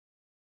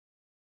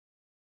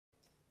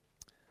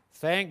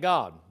Thank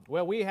God.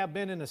 Well, we have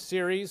been in a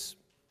series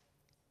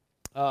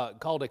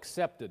called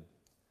Accepted,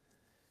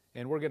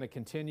 and we're going to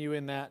continue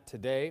in that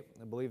today.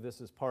 I believe this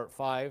is part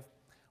 5.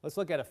 Let's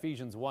look at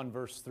Ephesians 1,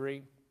 verse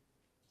 3.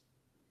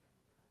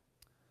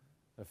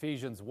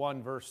 Ephesians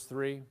 1, verse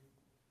 3.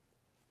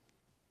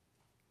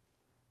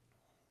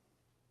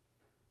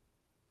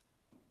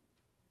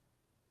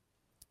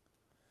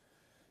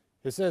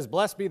 It says,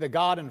 "Blessed be the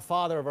God and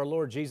Father of our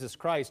Lord Jesus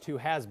Christ, who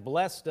has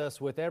blessed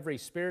us with every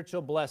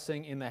spiritual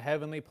blessing in the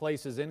heavenly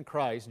places in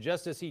Christ,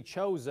 just as He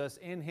chose us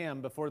in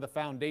Him before the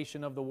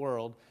foundation of the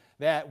world,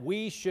 that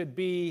we should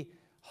be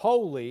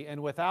holy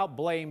and without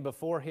blame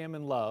before Him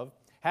in love,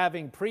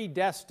 having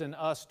predestined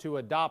us to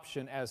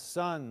adoption as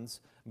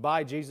sons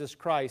by Jesus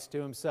Christ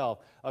to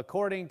Himself,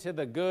 according to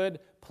the good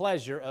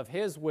pleasure of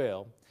His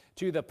will,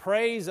 to the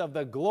praise of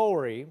the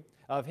glory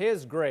of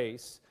His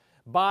grace,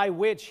 by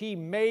which He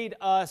made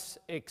us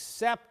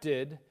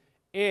accepted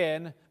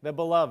in the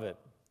Beloved."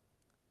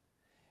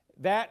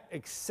 That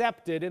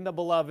accepted in the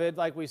Beloved,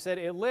 like we said,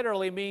 it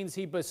literally means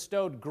He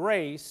bestowed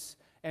grace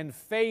and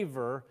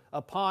favor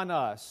upon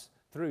us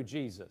through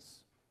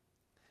Jesus.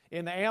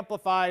 In the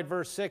Amplified,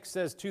 verse 6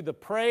 says, "To the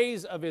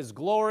praise of His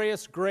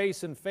glorious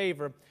grace and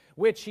favor,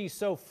 which He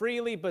so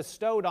freely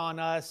bestowed on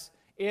us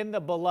in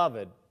the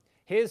Beloved,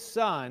 His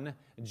Son,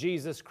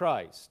 Jesus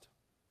Christ."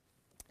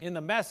 In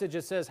the Message,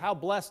 it says, "How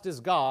blessed is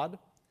God,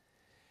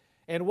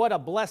 and what a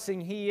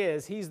blessing He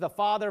is. He's the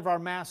Father of our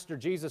Master,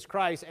 Jesus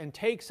Christ, and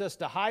takes us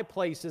to high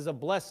places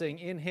of blessing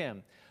in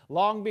Him.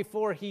 Long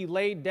before He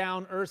laid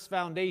down earth's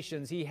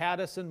foundations, He had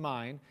us in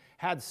mind,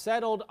 had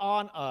settled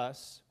on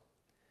us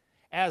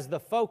as the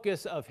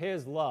focus of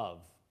His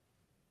love,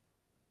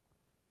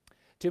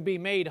 to be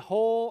made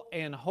whole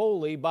and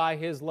holy by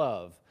His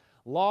love.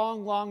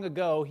 Long, long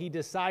ago, He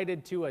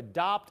decided to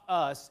adopt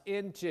us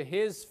into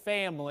His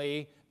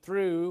family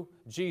through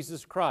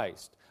Jesus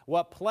Christ.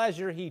 What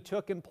pleasure He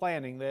took in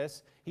planning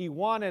this. He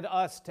wanted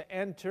us to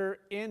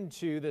enter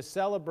into the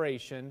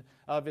celebration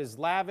of His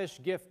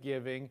lavish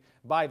gift-giving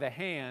by the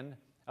hand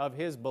of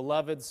His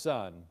beloved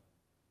Son."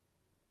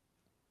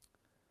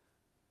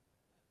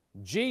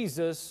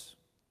 Jesus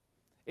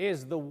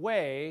is the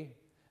way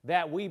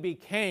that we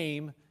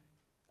became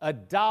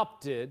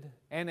adopted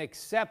and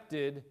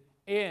accepted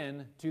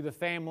into the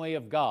family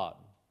of God.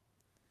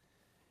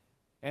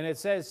 And it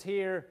says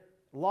here,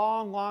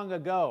 long, long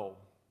ago,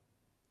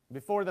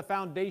 before the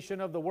foundation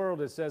of the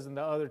world, it says in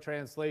the other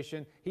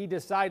translation, He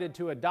decided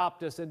to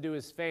adopt us into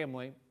His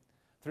family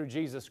through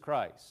Jesus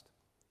Christ.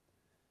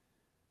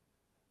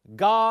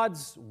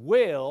 God's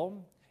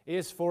will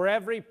is for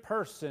every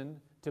person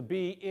to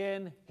be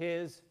in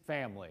His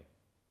family.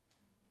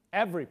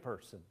 Every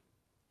person.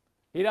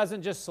 He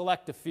doesn't just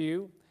select a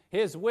few.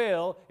 His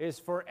will is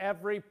for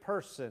every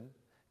person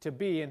to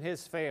be in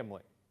His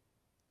family.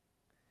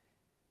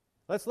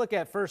 Let's look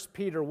at 1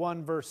 Peter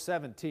 1, verse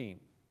 17.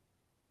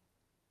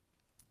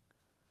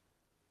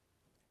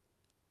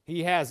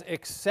 He has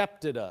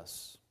accepted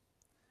us.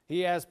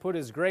 He has put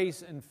His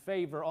grace and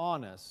favor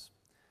on us.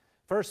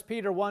 1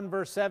 Peter 1,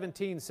 verse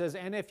 17 says,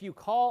 "And if you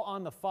call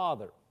on the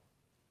Father,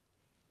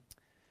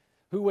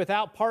 who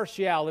without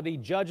partiality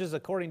judges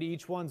according to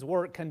each one's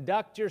work,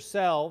 conduct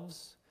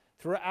yourselves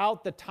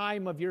throughout the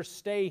time of your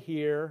stay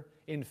here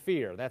in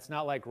fear." That's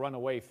not like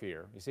runaway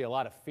fear. You see a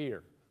lot of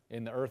fear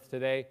in the earth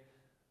today.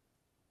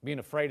 Being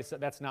afraid,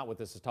 that's not what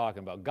this is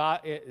talking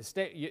about. It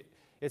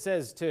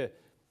says to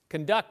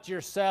conduct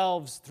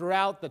yourselves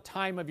throughout the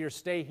time of your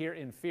stay here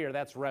in fear.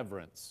 That's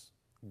reverence,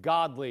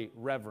 godly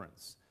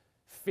reverence.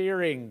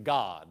 Fearing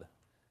God,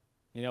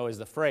 is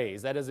the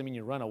phrase. That doesn't mean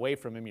you run away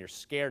from Him, you're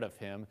scared of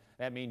Him.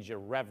 That means you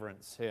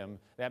reverence Him.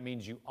 That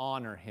means you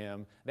honor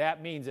Him. That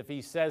means if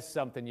He says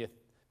something,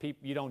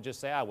 you don't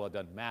just say, well, it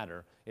doesn't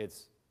matter.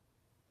 It's,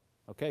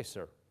 okay,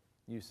 sir,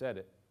 you said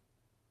it.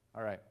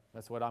 All right,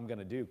 that's what I'm going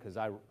to do because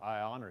I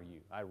honor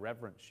you. I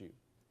reverence you.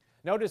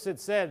 Notice it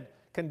said,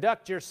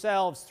 conduct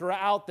yourselves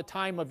throughout the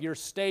time of your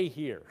stay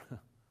here.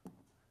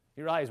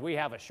 You realize we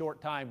have a short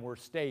time we're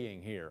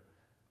staying here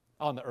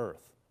on the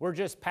earth. We're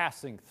just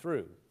passing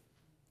through.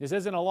 This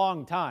isn't a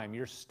long time,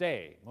 your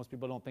stay. Most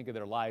people don't think of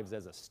their lives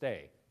as a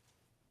stay.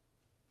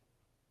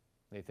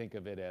 They think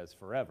of it as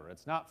forever.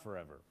 It's not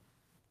forever.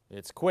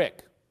 It's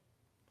quick.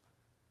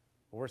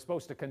 We're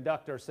supposed to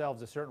conduct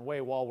ourselves a certain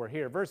way while we're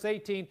here. Verse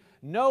 18,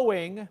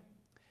 "Knowing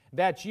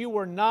that you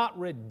were not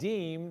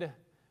redeemed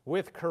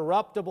with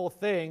corruptible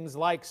things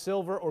like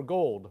silver or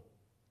gold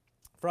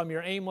from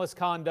your aimless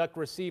conduct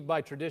received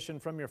by tradition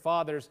from your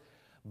fathers,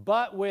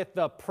 but with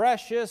the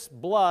precious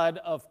blood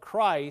of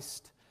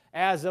Christ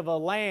as of a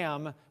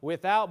lamb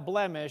without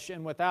blemish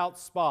and without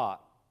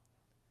spot."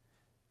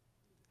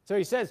 So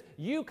he says,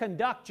 you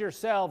conduct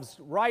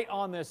yourselves right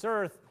on this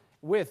earth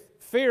with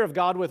fear of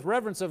God, with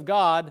reverence of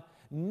God,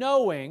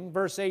 knowing,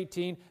 verse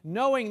 18,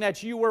 knowing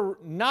that you were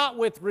not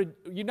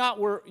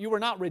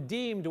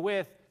redeemed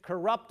with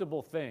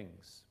corruptible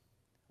things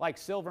like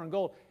silver and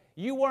gold.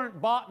 You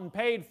weren't bought and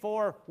paid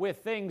for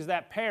with things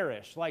that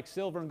perish like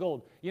silver and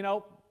gold.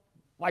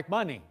 Like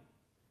money.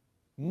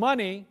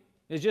 Money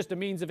is just a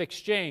means of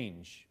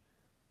exchange.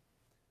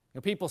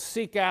 People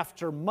seek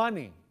after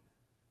money,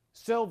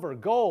 silver,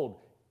 gold.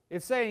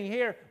 It's saying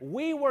here,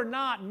 we were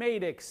not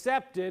made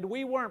accepted.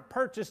 We weren't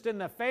purchased in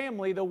the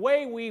family. The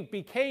way we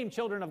became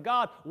children of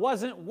God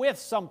wasn't with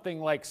something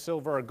like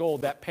silver or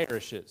gold that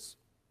perishes.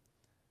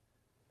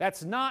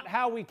 That's not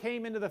how we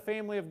came into the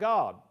family of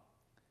God.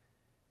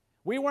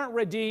 We weren't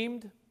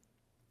redeemed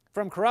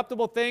from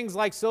corruptible things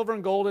like silver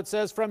and gold, it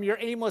says, from your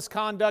aimless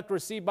conduct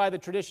received by the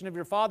tradition of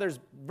your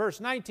fathers, verse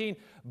 19,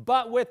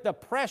 but with the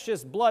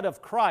precious blood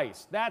of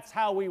Christ. That's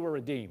how we were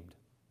redeemed.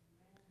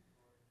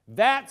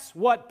 That's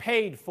what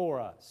paid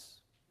for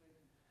us.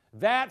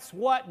 That's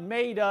what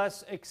made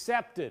us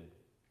accepted.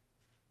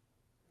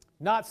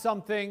 Not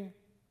something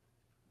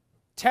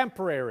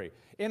temporary.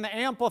 In the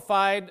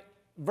Amplified,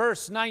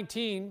 verse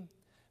 19,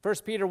 1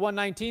 Peter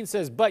 1:19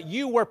 says, but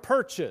you were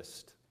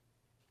purchased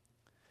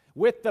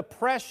with the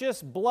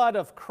precious blood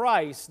of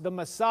Christ, the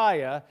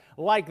Messiah,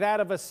 like that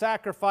of a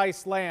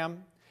sacrificed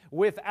lamb,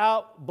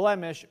 without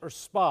blemish or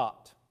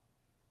spot.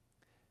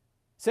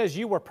 It says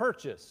you were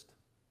purchased.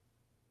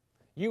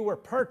 You were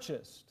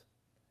purchased.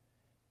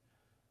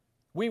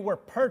 We were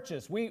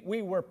purchased. We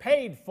were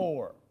paid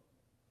for.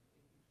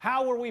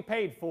 How were we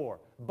paid for?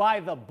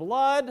 By the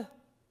blood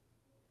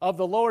of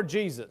the Lord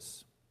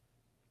Jesus.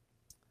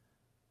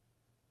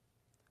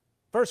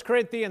 1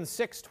 Corinthians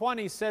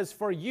 6:20 says,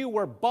 for you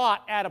were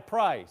bought at a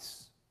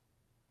price.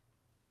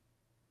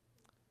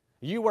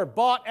 You were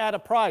bought at a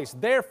price.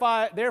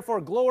 Therefore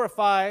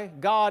glorify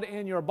God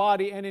in your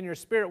body and in your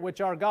spirit,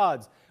 which are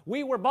God's.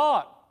 We were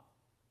bought.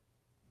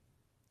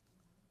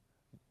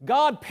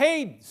 God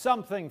paid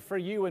something for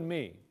you and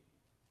me.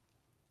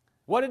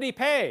 What did He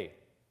pay?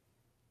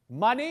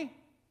 Money?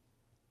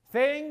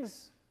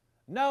 Things?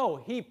 No,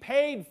 He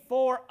paid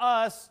for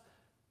us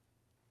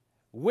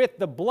with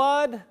the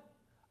blood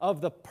of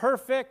the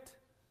perfect,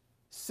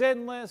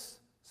 sinless,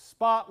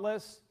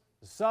 spotless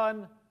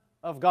Son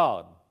of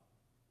God.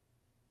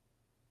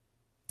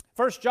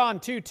 1 John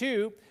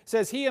 2:2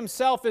 says, He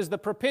Himself is the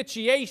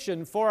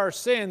propitiation for our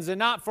sins, and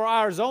not for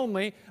ours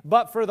only,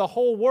 but for the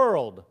whole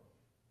world.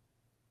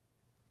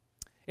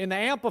 In the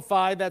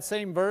Amplified, that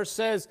same verse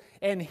says,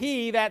 and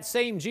He, that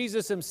same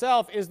Jesus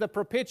Himself, is the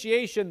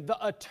propitiation,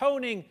 the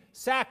atoning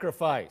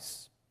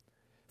sacrifice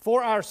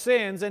for our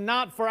sins, and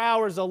not for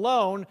ours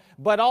alone,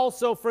 but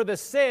also for the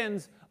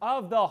sins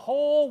of the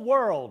whole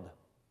world.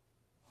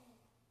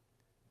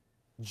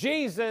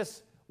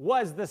 Jesus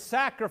was the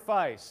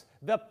sacrifice,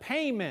 the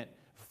payment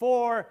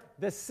for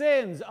the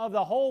sins of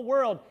the whole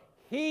world.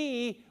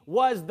 He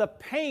was the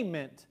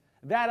payment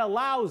that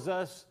allows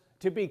us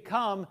to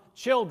become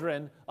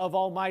children of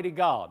Almighty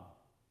God.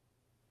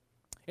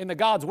 In the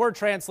God's Word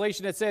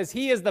translation, it says,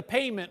 He is the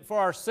payment for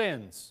our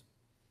sins.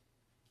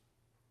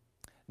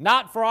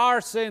 Not for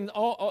our sins,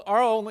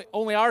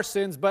 only our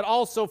sins, but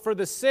also for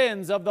the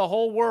sins of the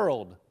whole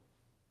world.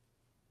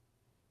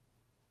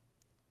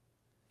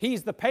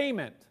 He's the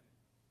payment.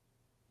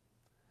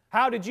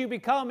 How did you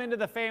become into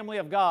the family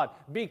of God?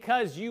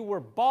 Because you were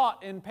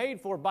bought and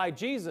paid for by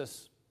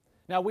Jesus.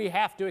 Now we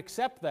have to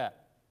accept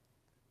that.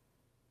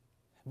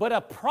 But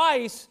a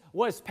price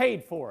was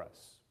paid for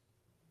us.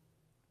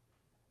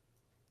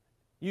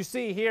 You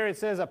see here it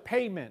says a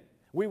payment.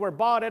 We were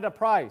bought at a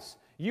price.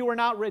 You were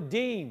not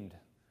redeemed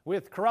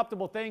with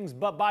corruptible things,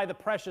 but by the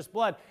precious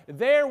blood.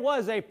 There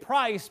was a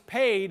price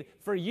paid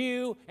for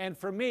you and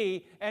for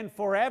me and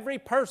for every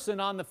person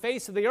on the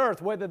face of the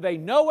earth, whether they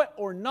know it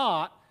or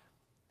not.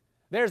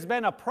 There's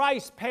been a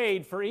price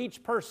paid for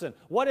each person.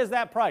 What is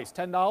that price?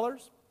 $10?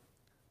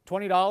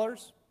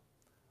 $20?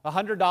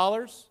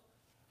 $100?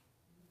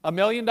 $1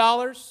 million?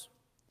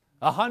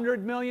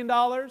 $100 million?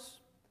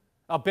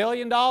 $1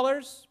 billion?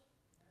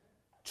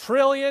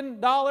 $trillion?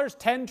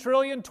 $10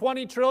 trillion?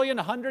 $20 trillion?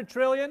 $100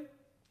 trillion?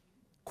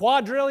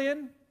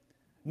 Quadrillion?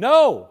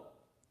 No.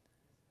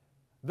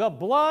 The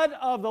blood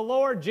of the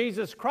Lord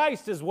Jesus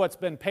Christ is what's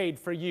been paid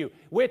for you,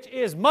 which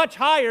is much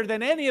higher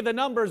than any of the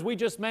numbers we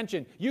just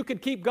mentioned. You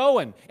could keep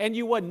going, and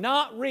you would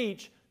not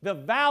reach the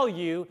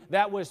value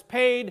that was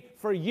paid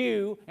for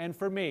you and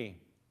for me.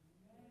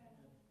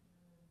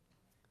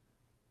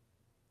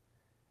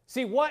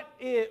 See, what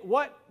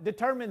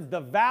determines the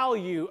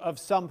value of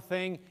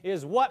something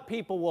is what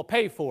people will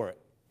pay for it.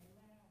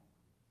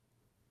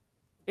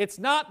 It's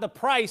not the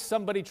price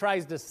somebody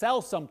tries to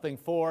sell something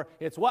for,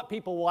 it's what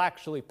people will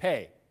actually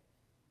pay.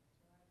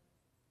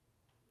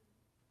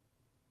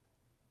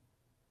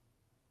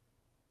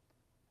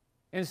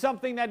 And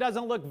something that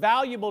doesn't look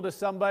valuable to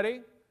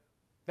somebody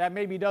that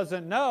maybe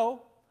doesn't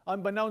know,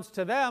 unbeknownst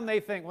to them, they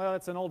think, well,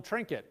 it's an old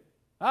trinket.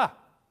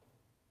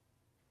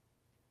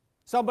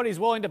 Somebody's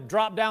willing to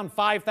drop down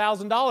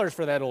 $5,000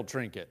 for that old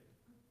trinket.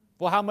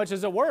 Well, how much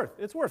is it worth?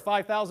 It's worth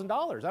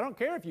 $5,000. I don't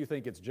care if you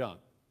think it's junk.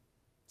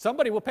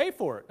 Somebody will pay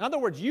for it. In other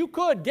words, you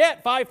could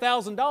get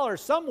 $5,000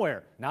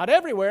 somewhere. Not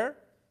everywhere.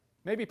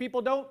 Maybe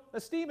people don't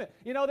esteem it.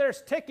 You know,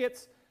 there's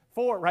tickets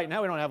for, right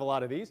now we don't have a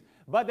lot of these,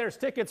 but there's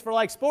tickets for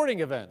like sporting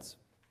events.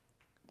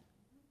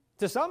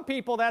 To some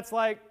people, that's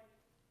like,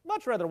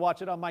 much rather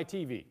watch it on my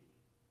TV.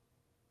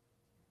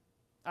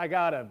 I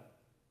got a,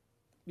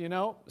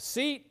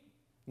 seat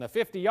the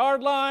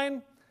 50-yard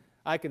line.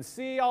 I can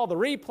see all the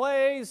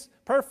replays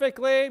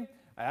perfectly.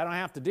 I don't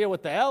have to deal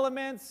with the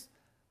elements.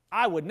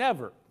 I would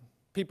never,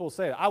 people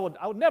say, I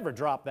would never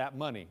drop that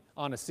money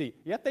on a seat.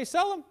 Yet they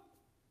sell them.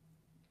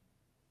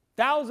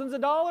 Thousands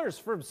of dollars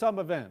for some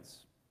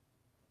events.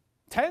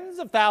 Tens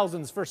of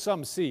thousands for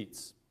some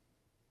seats.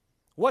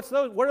 What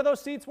are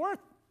those seats worth?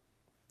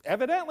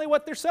 Evidently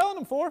what they're selling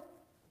them for.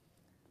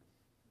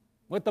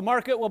 What the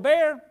market will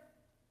bear.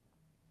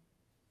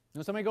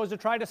 When somebody goes to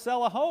try to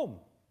sell a home,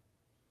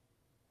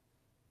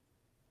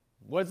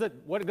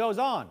 what goes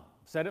on?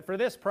 Set it for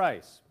this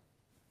price.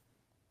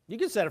 You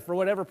can set it for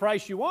whatever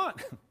price you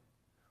want.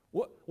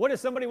 What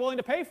is somebody willing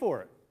to pay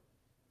for it?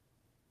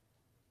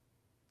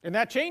 And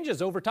that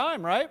changes over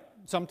time, right?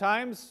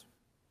 Sometimes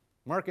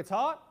market's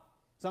hot,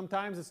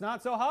 sometimes it's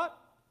not so hot.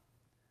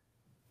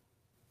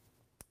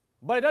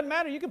 But it doesn't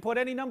matter, you can put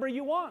any number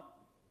you want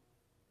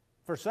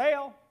for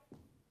sale.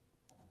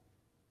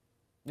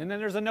 And then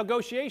there's a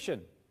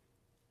negotiation.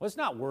 Well, it's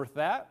not worth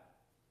that.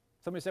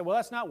 Somebody said, well,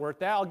 that's not worth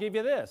that, I'll give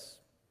you this.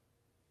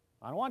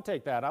 I don't want to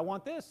take that, I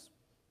want this.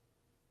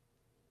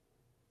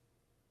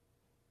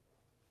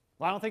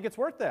 Well, I don't think it's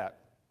worth that.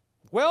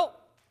 Well,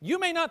 you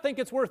may not think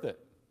it's worth it.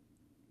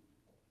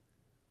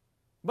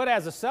 But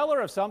as a seller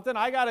of something,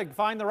 I got to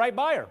find the right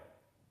buyer.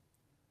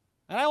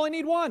 And I only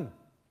need one.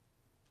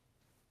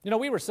 You know,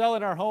 we were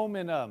selling our home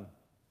in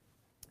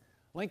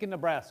Lincoln,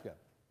 Nebraska.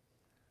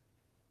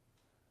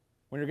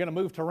 We were going to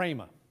move to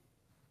Rhema.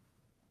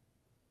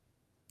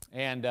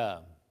 And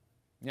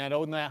I'd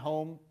owned that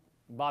home,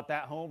 bought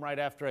that home right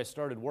after I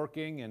started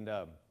working, and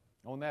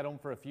owned that home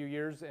for a few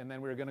years, and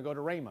then we were going to go to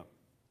Rhema.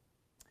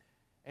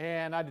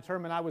 And I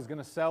determined I was going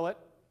to sell it,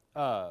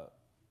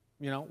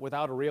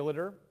 without a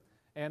realtor.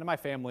 And my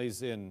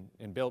family's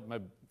my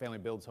family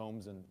builds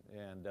homes and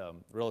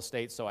real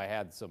estate, so I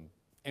had some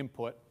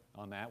input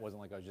on that. It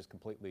wasn't like I was just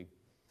completely,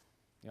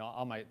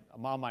 on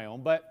my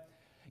own. But,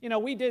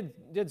 we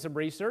did some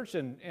research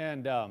and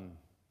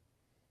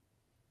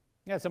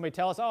had somebody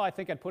tell us, oh, I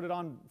think I'd put it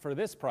on for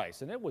this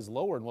price. And it was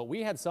lower than what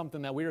we had,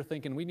 something that we were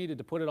thinking we needed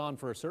to put it on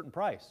for a certain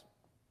price.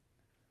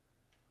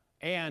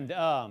 And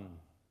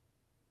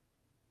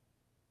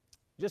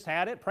just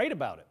had it, prayed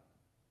about it.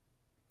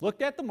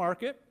 Looked at the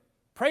market,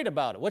 prayed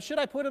about it. What should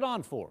I put it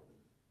on for?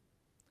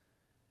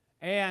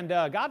 And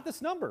got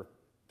this number,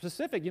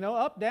 specific,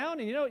 up, down,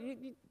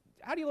 and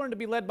how do you learn to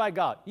be led by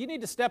God? You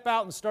need to step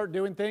out and start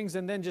doing things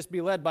and then just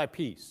be led by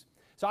peace.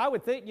 So I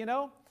would think,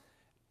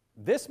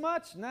 this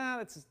much?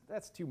 Nah,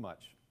 that's too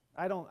much.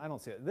 I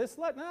don't see it.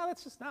 No,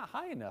 that's just not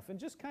high enough. And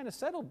just kind of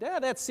settled. Yeah,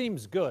 that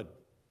seems good.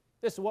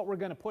 This is what we're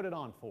going to put it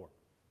on for.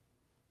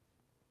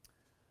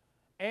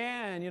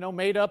 And,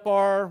 made up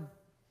our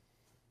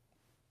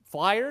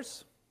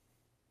flyers,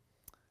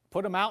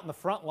 put them out in the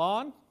front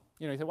lawn.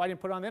 You say, why didn't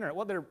you put it on the internet?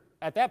 Well,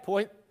 at that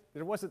point,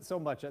 there wasn't so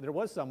much. There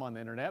was some on the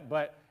internet,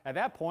 but at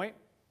that point,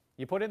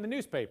 you put it in the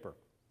newspaper.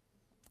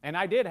 And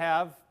I did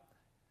have,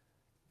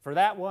 for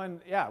that one,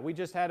 we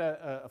just had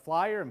a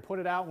flyer and put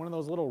it out in one of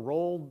those little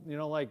rolled,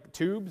 like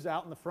tubes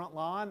out in the front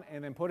lawn,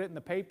 and then put it in the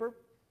paper.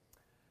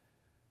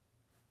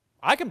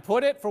 I can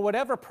put it for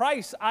whatever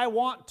price I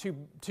want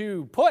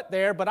to put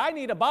there, but I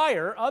need a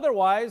buyer,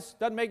 otherwise it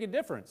doesn't make a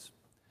difference.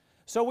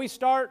 So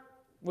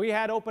we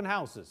had open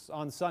houses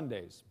on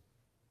Sundays.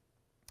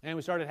 And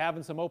we started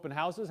having some open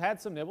houses, had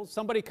some nibbles.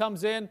 Somebody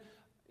comes in,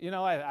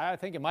 I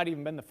think it might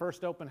even been the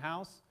first open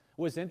house,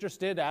 was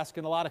interested,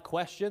 asking a lot of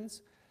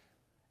questions,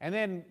 and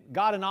then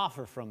got an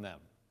offer for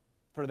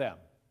them,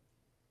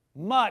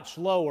 much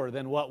lower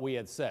than what we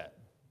had said,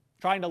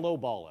 trying to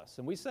lowball us.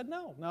 And we said,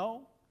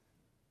 no.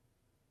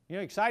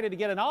 Excited to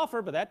get an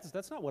offer, but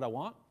that's not what I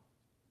want.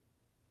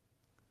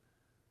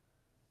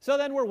 So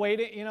then we're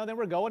waiting, then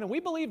we're going, and we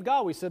believed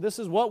God. We said, this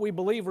is what we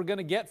believe we're going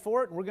to get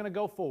for it, and we're going to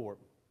go forward.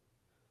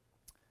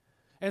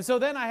 And so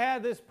then I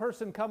had this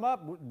person come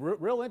up,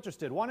 real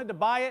interested, wanted to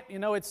buy it.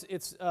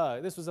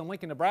 This was in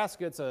Lincoln,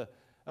 Nebraska. It's a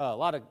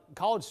lot of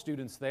college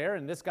students there,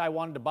 and this guy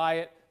wanted to buy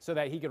it so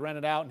that he could rent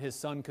it out and his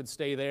son could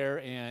stay there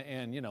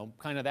and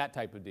kind of that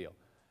type of deal.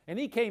 And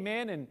he came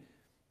in and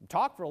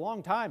talked for a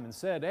long time and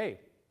said, hey,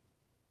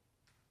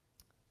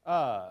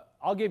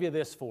 I'll give you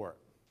this for it.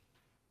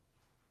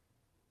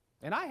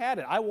 And I had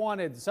it. I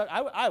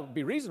would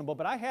be reasonable,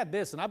 but I had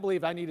this, and I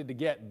believed I needed to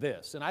get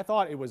this. And I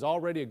thought it was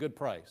already a good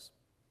price.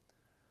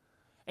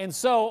 And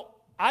so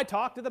I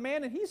talked to the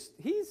man, and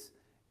he's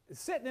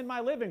sitting in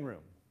my living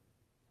room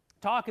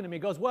talking to me. He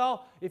goes,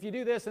 well, if you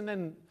do this and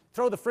then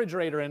throw the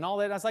refrigerator in and all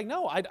that. And I was like,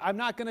 no, I'm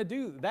not going to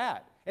do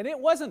that. And it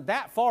wasn't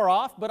that far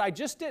off, but I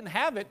just didn't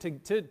have it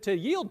to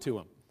yield to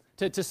him.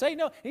 To say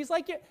no. He's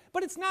like, yeah,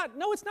 but it's not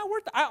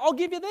worth it. I'll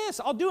give you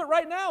this. I'll do it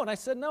right now. And I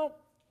said, no,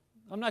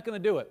 I'm not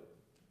going to do it.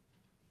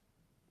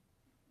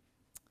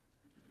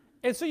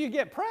 And so you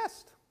get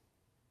pressed.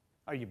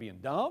 Are you being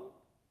dumb?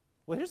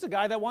 Well, here's a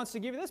guy that wants to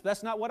give you this. But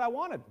that's not what I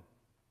wanted.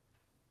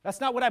 That's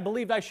not what I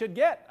believed I should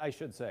get, I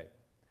should say.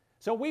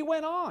 So we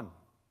went on.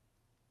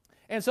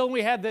 And so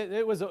we had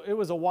it was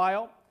a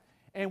while,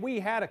 and we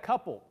had a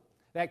couple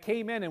that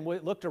came in and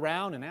looked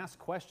around and asked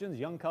questions,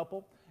 young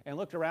couple. and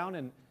looked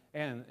around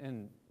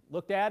and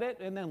looked at it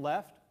and then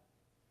left.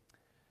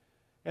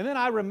 And then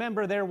I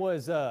remember there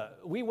was,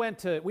 we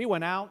went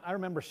out, I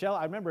remember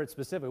it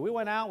specifically. We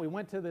went out, we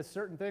went to this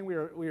certain thing, we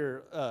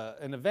were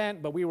an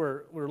event, but we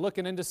were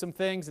looking into some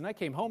things, and I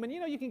came home, and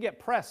you can get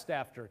pressed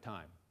after a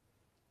time.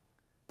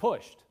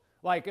 Pushed.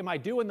 Like, am I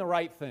doing the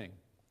right thing?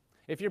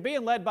 If you're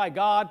being led by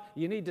God,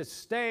 you need to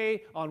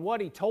stay on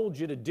what He told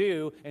you to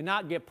do and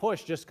not get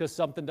pushed just because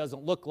something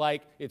doesn't look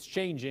like it's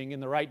changing in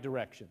the right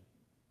direction.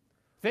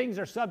 Things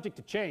are subject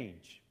to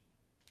change.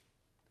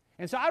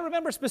 And so I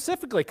remember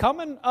specifically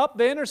coming up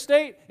the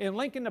interstate in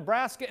Lincoln,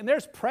 Nebraska, and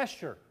there's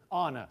pressure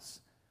on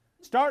us.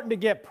 Starting to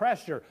get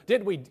pressure.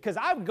 Because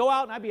I would go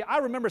out and I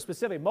remember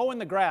specifically mowing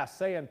the grass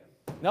saying,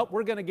 nope,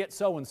 we're going to get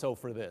so-and-so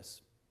for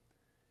this.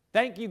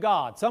 Thank you,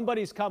 God.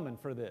 Somebody's coming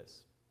for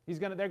this. They're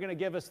going to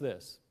give us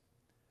this.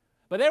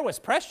 But there was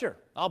pressure.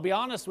 I'll be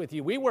honest with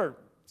you. We were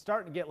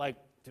starting to get like,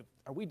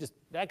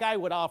 that guy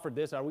would offer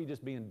this, are we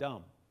just being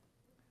dumb?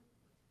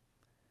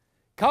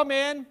 Come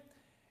in.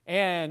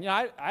 And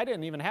I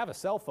didn't even have a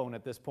cell phone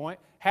at this point.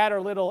 Had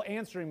our little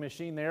answering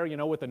machine there,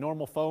 with a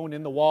normal phone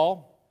in the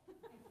wall,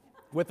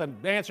 with an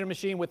answering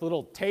machine with a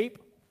little tape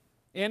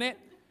in it.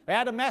 I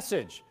had a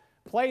message.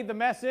 Played the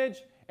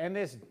message, and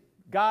this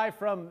guy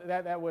from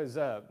that was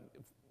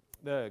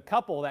the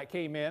couple that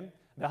came in.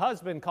 The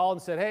husband called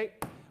and said, "Hey,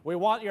 we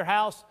want your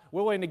house.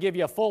 We're willing to give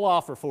you a full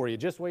offer for you."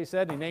 Just what he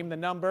said. He named the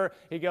number.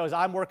 He goes,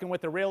 "I'm working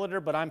with the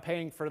realtor, but I'm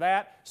paying for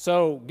that.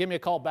 So give me a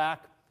call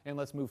back, and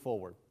let's move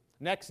forward."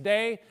 Next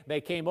day, they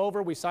came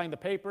over, we signed the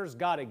papers,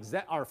 got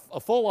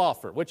a full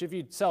offer, which if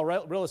you sell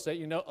real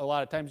estate, a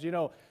lot of times,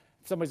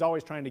 somebody's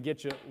always trying to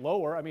get you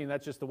lower. I mean,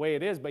 that's just the way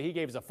it is, but he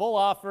gave us a full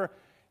offer.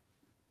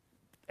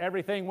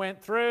 Everything went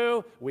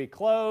through, we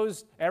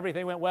closed,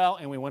 everything went well,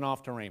 and we went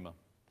off to Rhema.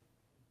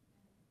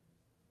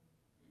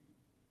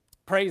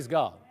 Praise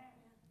God.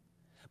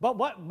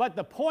 But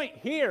the point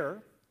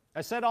here,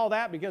 I said all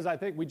that because I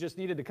think we just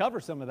needed to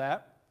cover some of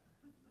that.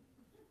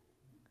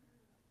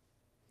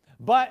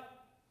 But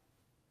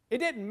it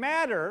didn't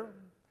matter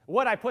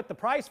what I put the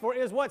price for,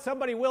 is what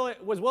somebody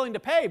was willing to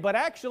pay. But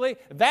actually,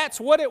 that's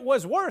what it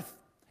was worth.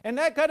 And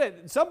I got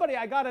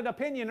an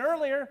opinion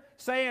earlier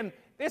saying,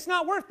 it's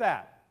not worth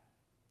that.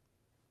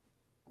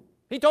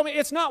 He told me,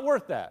 it's not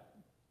worth that.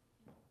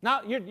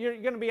 Now, you're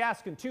going to be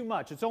asking too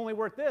much. It's only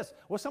worth this.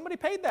 Well, somebody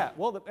paid that.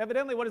 Well,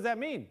 evidently, what does that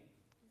mean?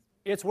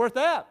 It's worth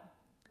that.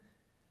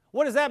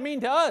 What does that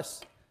mean to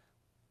us?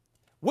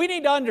 We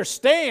need to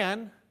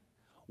understand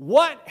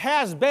what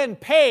has been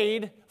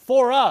paid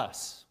for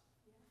us.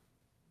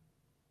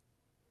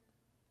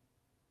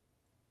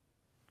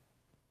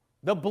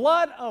 The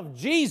blood of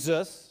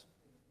Jesus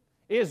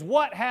is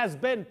what has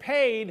been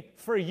paid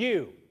for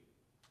you.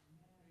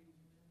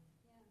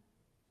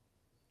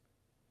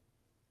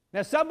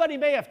 Now, somebody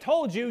may have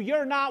told you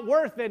you're not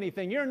worth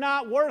anything. You're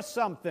not worth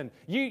something.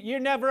 You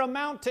never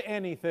amount to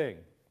anything.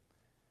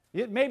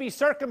 Maybe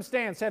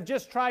circumstance have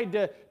just tried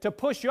to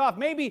push you off.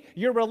 Maybe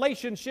your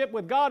relationship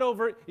with God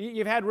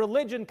you've had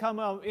religion come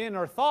in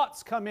or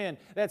thoughts come in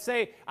that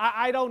say,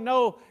 I don't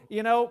know,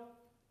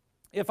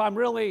 if I'm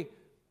really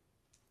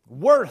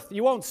worth.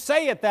 You won't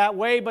say it that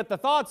way, but the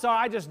thoughts are,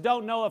 I just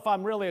don't know if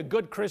I'm really a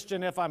good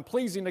Christian, if I'm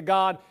pleasing to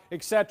God,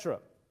 etc.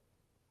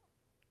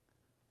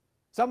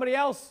 Somebody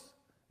else,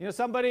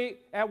 somebody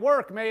at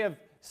work may have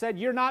said,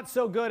 you're not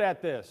so good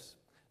at this.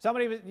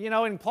 Somebody,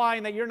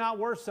 implying that you're not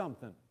worth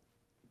something.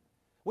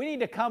 We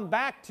need to come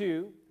back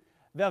to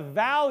the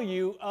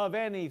value of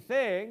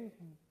anything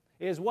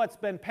is what's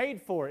been paid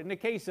for. In the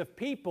case of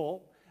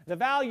people, the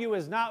value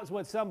is not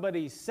what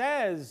somebody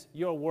says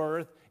you're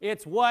worth,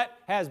 it's what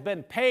has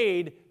been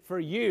paid for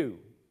you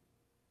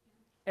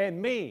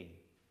and me.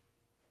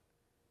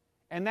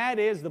 And that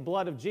is the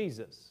blood of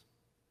Jesus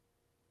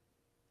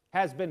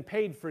has been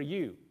paid for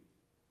you.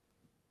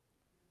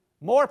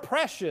 More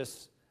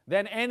precious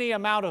than any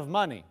amount of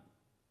money.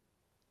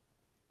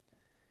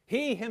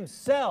 He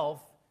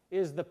Himself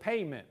is the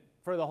payment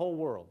for the whole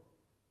world.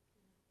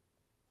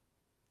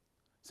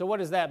 So what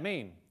does that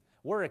mean?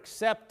 We're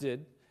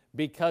accepted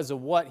because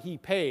of what He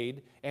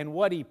paid, and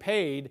what He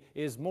paid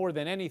is more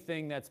than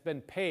anything that's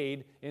been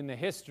paid in the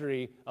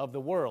history of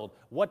the world.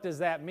 What does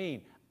that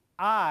mean?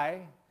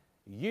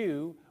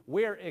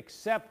 We're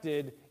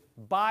accepted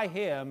by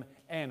Him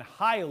and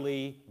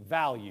highly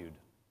valued.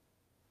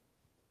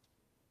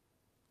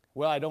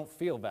 Well, I don't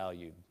feel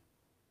valued.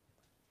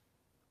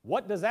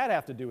 What does that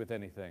have to do with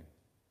anything?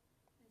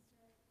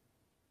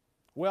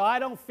 Well, I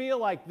don't feel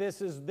like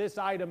this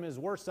item is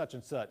worth such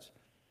and such.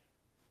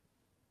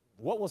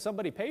 What will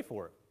somebody pay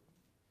for it?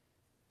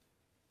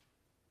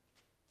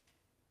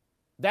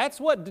 That's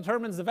what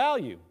determines the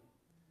value.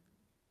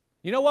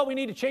 You know what we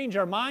need to change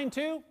our mind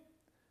to?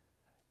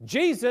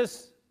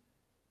 Jesus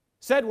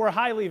said we're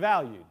highly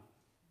valued.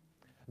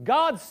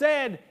 God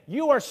said,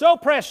 you are so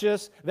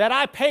precious that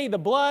I pay the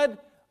blood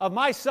of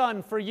my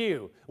Son for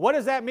you. What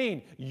does that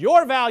mean?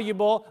 You're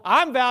valuable,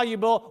 I'm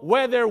valuable,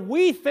 whether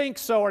we think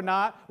so or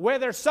not,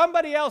 whether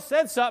somebody else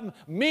said something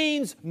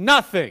means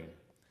nothing.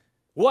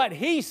 What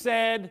He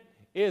said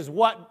is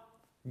what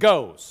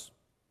goes.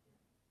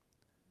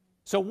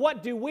 So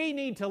what do we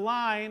need to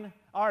line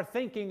our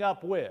thinking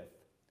up with?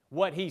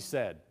 What He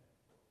said.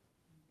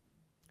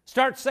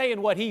 Start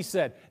saying what He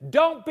said.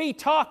 Don't be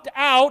talked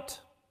out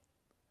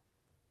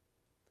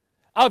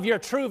of your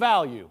true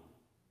value.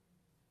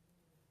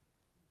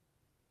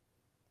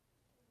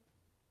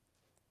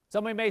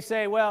 Somebody may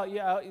say, well,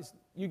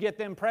 you get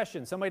the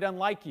impression somebody doesn't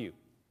like you.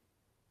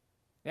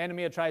 The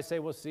enemy will try to say,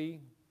 well, see,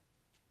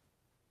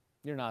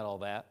 you're not all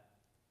that.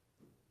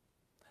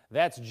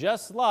 That's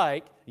just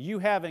like you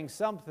having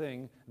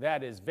something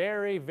that is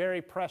very,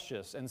 very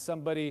precious and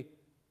somebody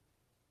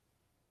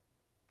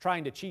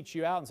trying to cheat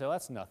you out and say, well,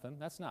 that's nothing,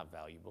 that's not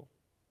valuable.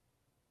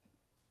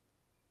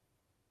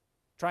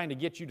 Trying to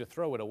get you to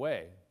throw it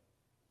away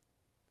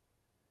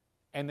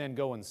and then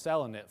go and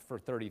selling it for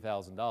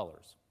 $30,000.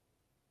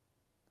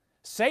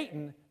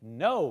 Satan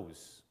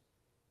knows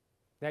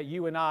that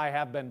you and I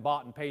have been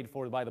bought and paid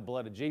for by the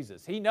blood of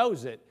Jesus. He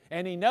knows it,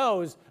 and he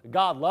knows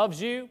God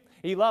loves you.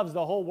 He loves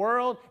the whole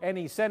world, and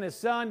He sent His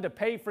Son to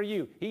pay for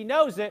you. He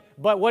knows it,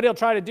 but what he'll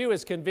try to do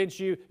is convince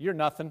you you're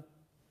nothing.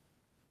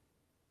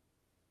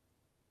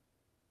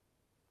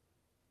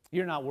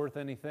 You're not worth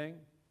anything.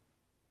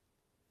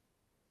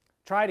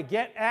 Try to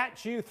get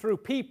at you through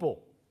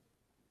people.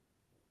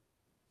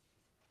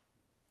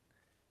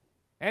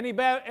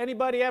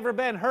 Anybody ever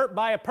been hurt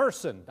by a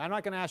person? I'm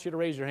not going to ask you to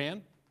raise your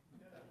hand.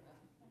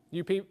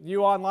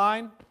 You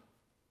online?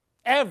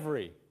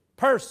 Every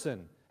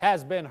person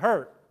has been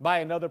hurt by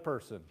another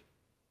person.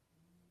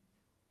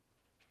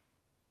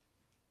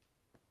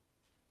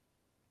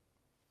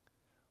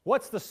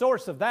 What's the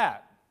source of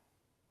that?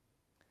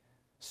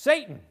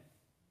 Satan.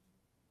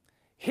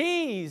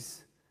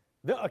 He's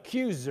the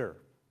accuser.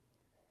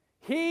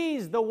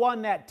 He's the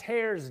one that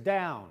tears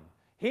down.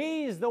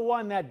 He's the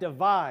one that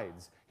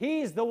divides.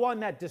 He's the one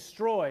that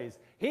destroys.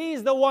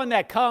 He's the one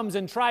that comes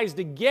and tries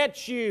to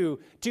get you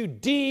to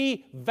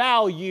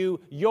devalue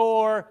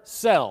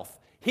yourself.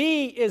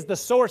 He is the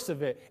source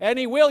of it, and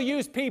he will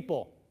use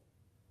people.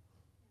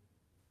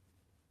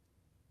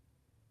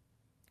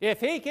 If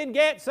he can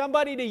get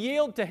somebody to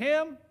yield to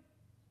him,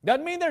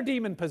 doesn't mean they're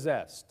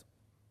demon-possessed.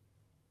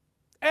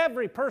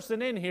 Every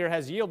person in here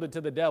has yielded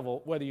to the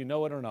devil, whether you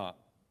know it or not.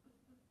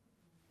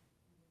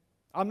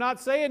 I'm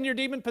not saying you're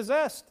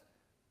demon-possessed.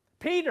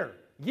 Peter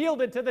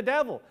yielded to the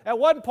devil. At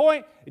one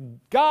point,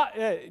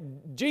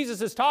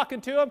 Jesus is talking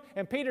to him,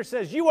 and Peter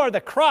says, "You are the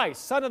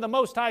Christ, Son of the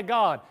Most High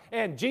God."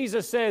 And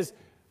Jesus says,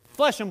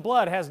 "Flesh and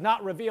blood has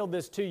not revealed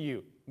this to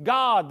you.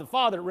 God, the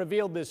Father,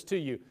 revealed this to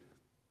you."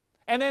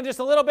 And then just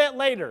a little bit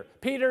later,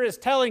 Peter is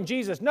telling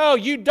Jesus, "No,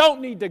 you don't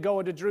need to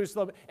go into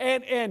Jerusalem."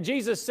 And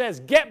Jesus says,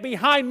 "Get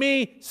behind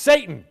me,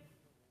 Satan."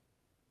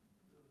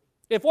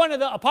 If one of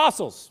the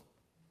apostles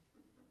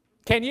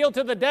can yield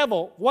to the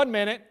devil 1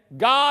 minute,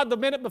 God the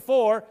minute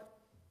before,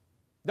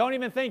 don't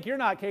even think you're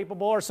not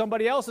capable or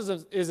somebody else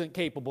isn't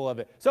capable of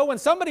it. So when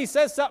somebody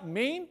says something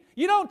mean,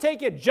 you don't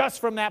take it just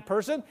from that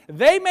person.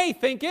 They may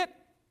think it,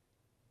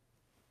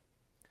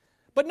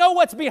 but know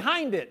what's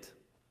behind it.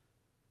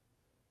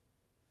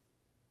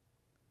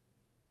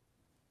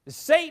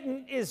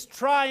 Satan is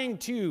trying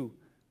to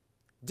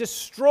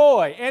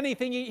destroy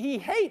anything. He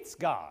hates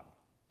God.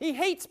 He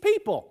hates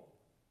people.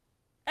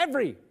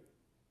 Every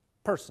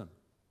person.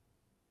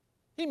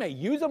 He may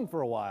use them for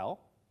a while.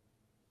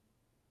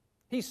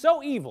 He's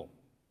so evil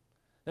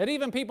that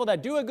even people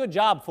that do a good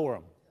job for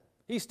him,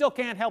 he still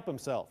can't help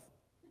himself.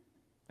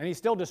 And he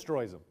still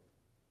destroys them.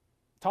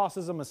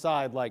 Tosses them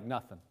aside like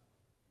nothing.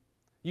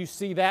 You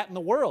see that in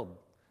the world.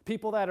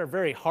 People that are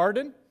very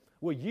hardened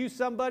will use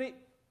somebody,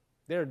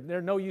 they're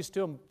no use to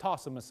them,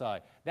 toss them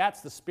aside.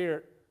 That's the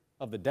spirit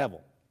of the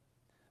devil.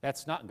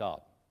 That's not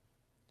God.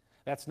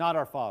 That's not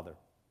our Father.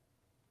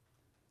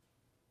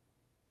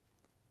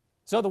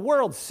 So the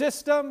world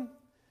system,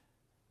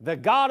 the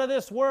god of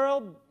this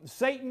world,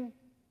 Satan,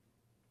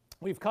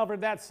 we've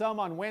covered that some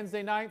on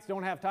Wednesday nights.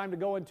 Don't have time to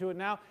go into it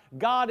now.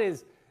 God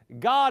is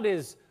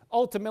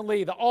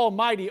ultimately the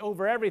Almighty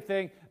over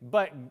everything,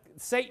 but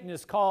Satan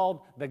is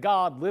called the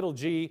god, little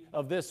g,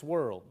 of this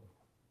world.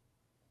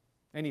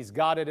 And he's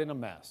got it in a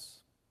mess.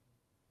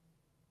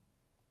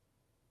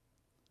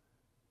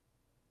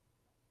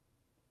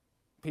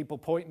 People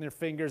pointing their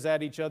fingers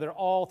at each other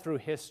all through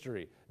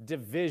history.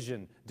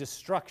 Division,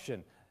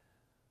 destruction.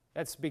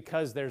 That's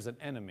because there's an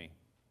enemy.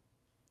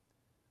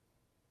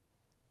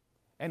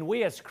 And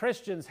we as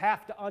Christians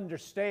have to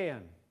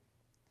understand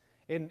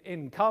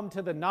and come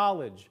to the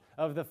knowledge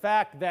of the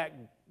fact that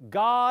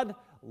God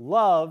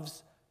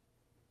loves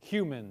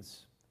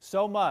humans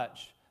so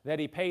much that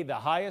He paid the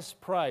highest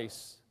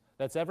price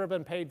that's ever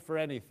been paid for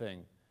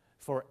anything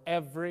for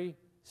every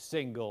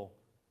single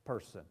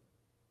person.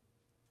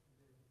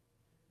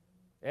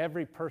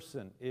 Every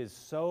person is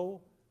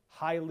so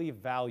highly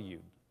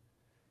valued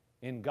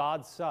in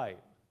God's sight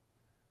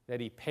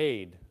that He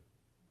paid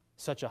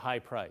such a high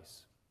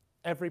price.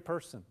 Every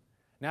person.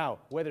 Now,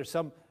 whether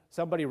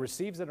somebody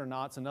receives it or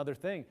not is another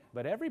thing,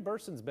 but every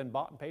person's been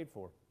bought and paid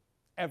for.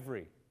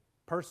 Every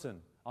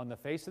person on the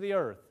face of the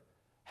earth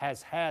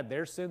has had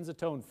their sins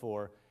atoned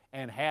for,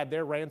 and had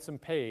their ransom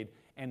paid,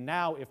 and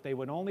now if they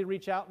would only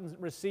reach out and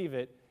receive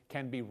it,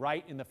 can be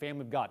right in the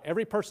family of God.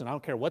 Every person, I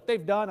don't care what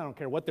they've done, I don't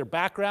care what their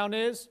background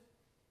is,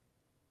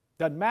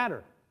 doesn't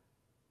matter.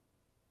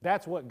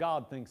 That's what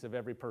God thinks of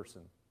every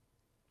person.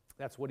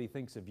 That's what He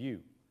thinks of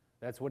you.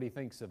 That's what He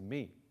thinks of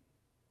me.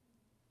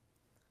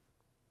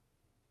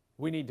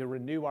 We need to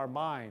renew our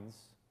minds,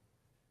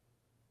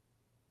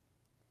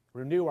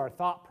 renew our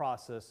thought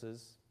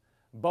processes,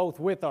 both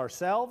with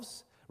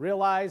ourselves.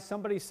 Realize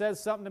somebody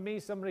says something to me,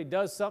 somebody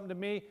does something to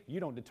me, you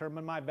don't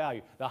determine my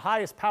value. The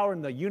highest power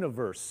in the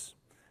universe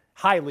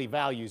highly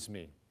values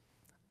me.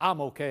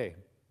 I'm okay.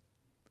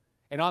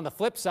 And on the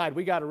flip side,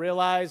 we got to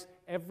realize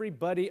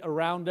everybody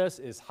around us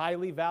is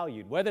highly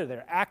valued, whether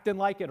they're acting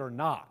like it or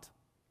not.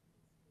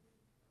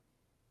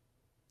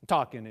 I'm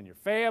talking in your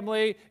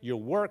family, your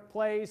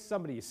workplace,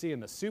 somebody you see in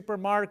the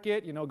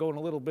supermarket, going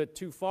a little bit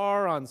too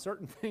far on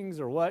certain things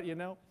or what,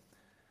 No,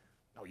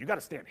 you got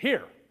to stand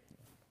here.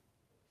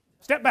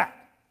 Step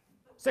back.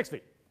 6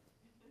 feet.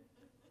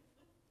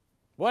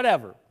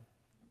 Whatever.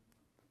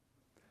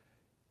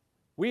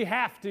 We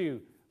have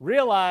to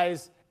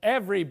realize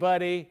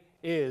everybody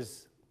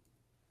is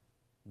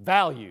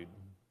valued.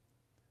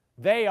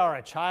 They are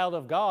a child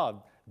of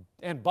God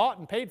and bought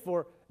and paid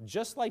for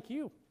just like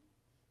you.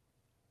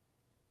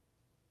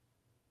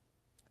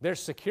 There's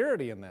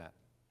security in that.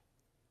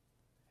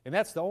 And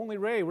that's the only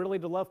way really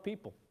to love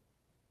people.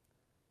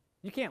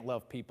 You can't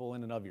love people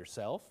in and of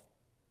yourself.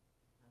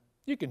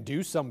 You can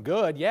do some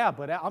good, yeah,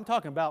 but I'm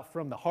talking about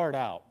from the heart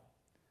out.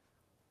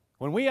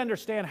 When we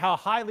understand how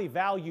highly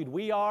valued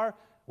we are,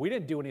 we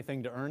didn't do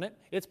anything to earn it.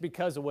 It's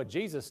because of what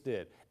Jesus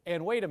did.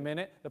 And wait a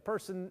minute, the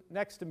person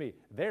next to me,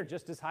 they're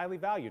just as highly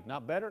valued.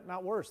 Not better,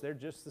 not worse. They're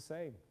just the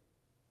same.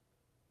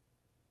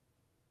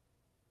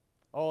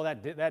 Oh,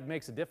 that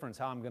makes a difference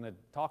how I'm going to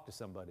talk to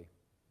somebody.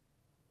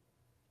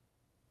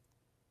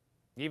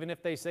 Even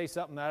if they say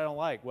something that I don't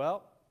like,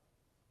 well,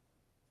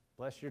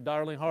 bless your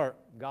darling heart.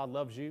 God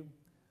loves you,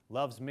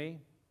 loves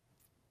me.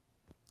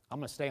 I'm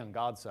going to stay on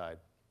God's side.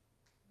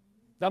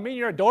 Doesn't mean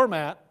you're a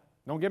doormat.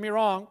 Don't get me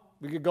wrong.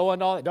 We could go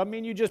into all that. Doesn't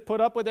mean you just put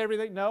up with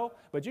everything. No,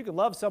 but you can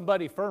love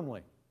somebody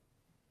firmly.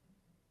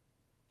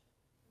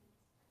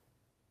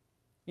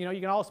 You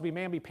can also be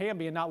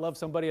mamby-pamby and not love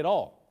somebody at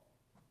all.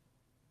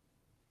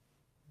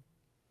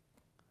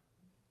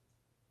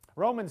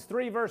 Romans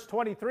 3 verse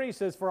 23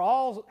 says, "For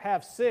all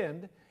have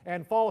sinned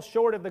and fall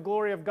short of the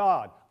glory of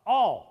God."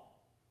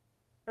 All.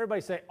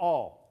 Everybody say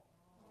all.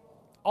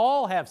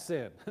 All have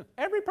sinned.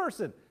 Every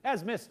person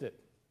has missed it.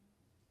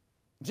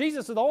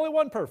 Jesus is the only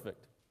one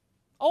perfect.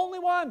 Only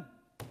one.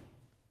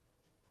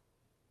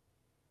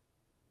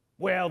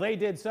 Well, they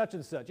did such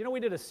and such. We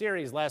did a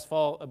series last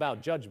fall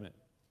about judgment.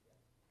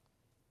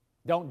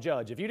 Don't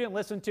judge. If you didn't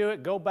listen to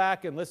it, go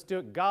back and listen to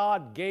it.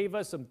 God gave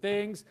us some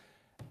things.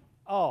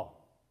 Oh.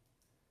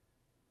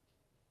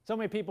 So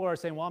many people are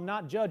saying, well, I'm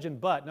not judging,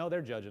 but. No,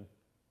 they're judging.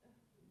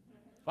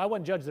 I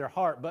wouldn't judge their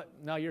heart, but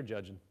now you're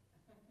judging.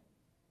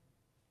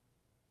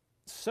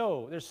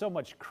 So, there's so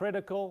much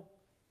critical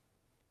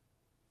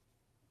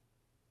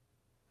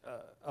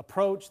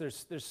approach.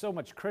 There's so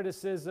much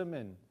criticism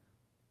and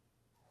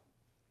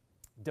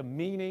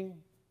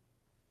demeaning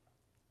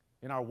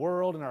in our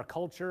world and our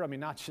culture. I mean,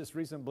 not just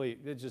recently.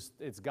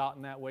 It's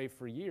gotten that way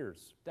for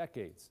years,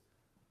 decades.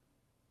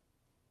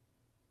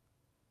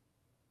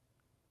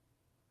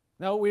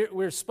 No,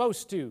 we're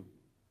supposed to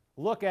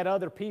look at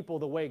other people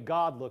the way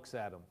God looks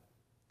at them.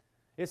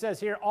 It says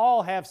here,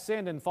 all have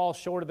sinned and fall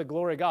short of the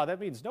glory of God. That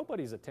means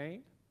nobody's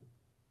attained.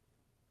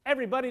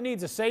 Everybody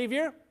needs a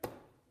Savior.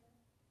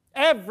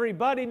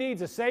 Everybody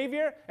needs a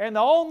Savior. And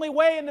the only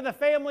way into the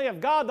family of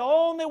God, the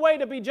only way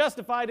to be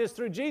justified is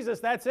through Jesus.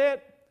 That's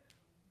it.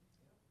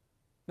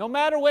 No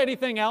matter what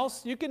anything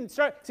else, you can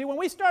start. See, when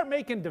we start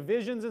making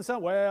divisions and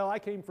stuff, well, I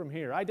came from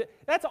here.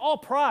 That's all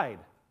pride.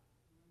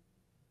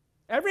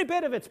 Every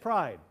bit of it's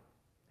pride.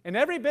 And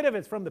every bit of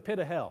it's from the pit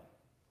of hell.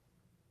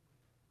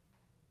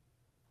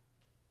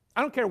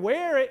 I don't care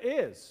where it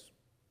is.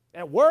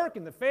 At work,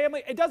 in the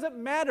family, it doesn't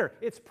matter.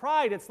 It's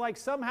pride. It's like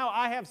somehow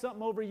I have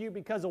something over you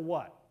because of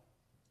what?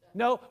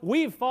 No,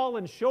 we've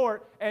fallen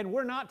short, and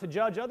we're not to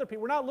judge other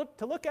people. We're not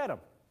to look at them.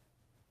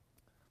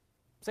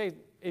 Say,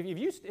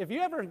 if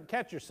you ever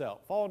catch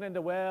yourself falling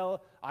into,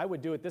 well, I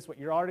would do it this way,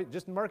 you're already,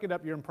 just mark it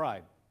up, you're in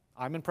pride.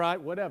 I'm in pride,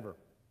 whatever.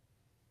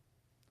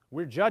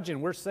 We're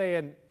judging. We're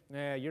saying,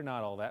 you're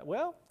not all that.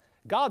 Well,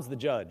 God's the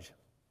judge.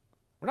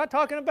 We're not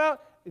talking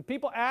about if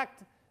people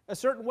act a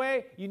certain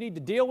way, you need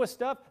to deal with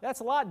stuff. That's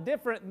a lot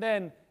different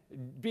than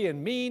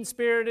being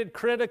mean-spirited,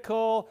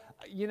 critical,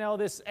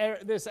 this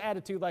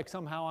attitude like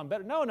somehow I'm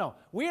better. No.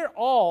 We're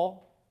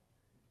all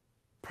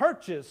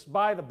purchased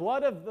by the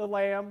blood of the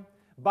Lamb,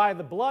 by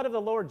the blood of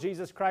the Lord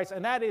Jesus Christ,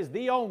 and that is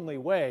the only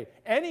way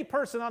any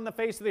person on the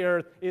face of the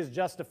earth is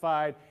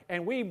justified,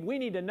 and we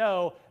need to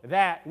know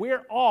that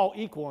we're all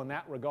equal in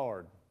that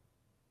regard.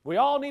 We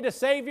all need a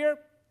Savior,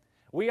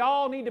 we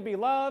all need to be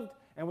loved,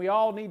 and we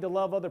all need to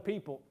love other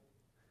people.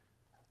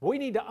 We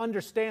need to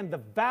understand the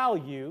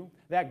value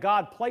that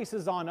God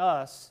places on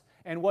us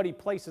and what He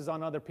places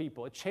on other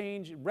people.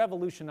 It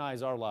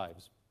revolutionized our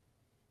lives.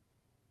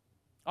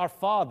 Our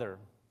Father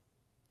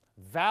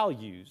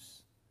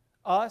values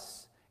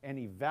us, and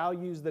He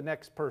values the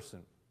next person.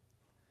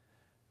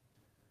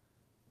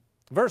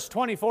 Verse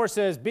 24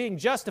 says, being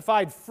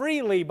justified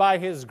freely by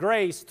His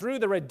grace through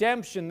the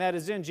redemption that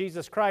is in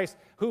Jesus Christ,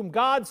 whom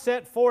God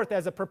set forth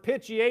as a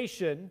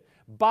propitiation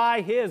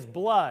by His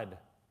blood,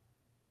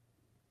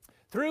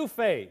 through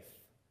faith,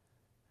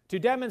 to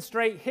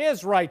demonstrate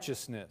His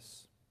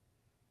righteousness.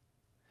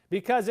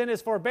 Because in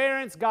His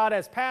forbearance, God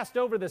has passed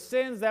over the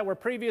sins that were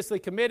previously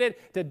committed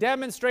to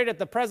demonstrate at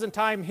the present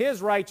time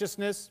His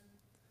righteousness,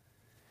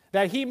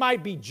 that He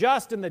might be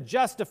just and the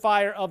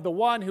justifier of the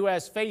one who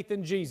has faith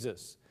in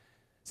Jesus.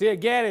 See,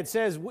 again, it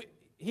says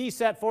He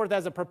set forth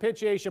as a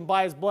propitiation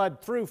by His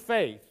blood through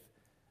faith.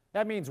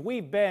 That means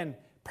we've been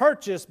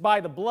purchased by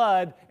the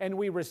blood, and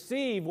we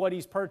receive what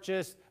He's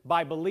purchased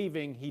by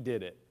believing He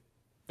did it.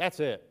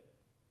 That's it.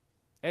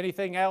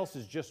 Anything else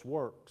is just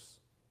works.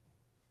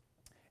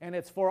 And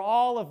it's for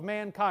all of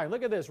mankind.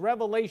 Look at this,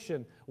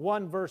 Revelation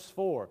 1 verse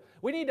 4.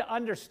 We need to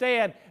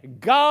understand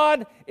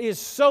God is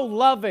so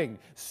loving,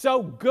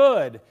 so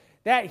good,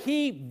 that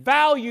He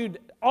valued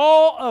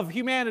all of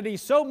humanity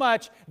so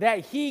much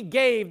that He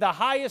gave the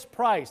highest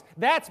price.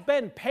 That's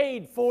been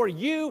paid for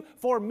you,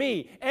 for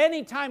me.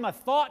 Anytime a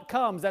thought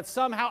comes that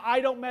somehow I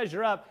don't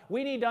measure up,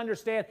 we need to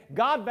understand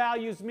God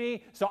values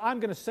me, so I'm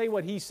going to say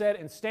what He said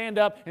and stand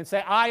up and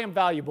say, I am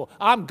valuable,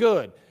 I'm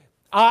good,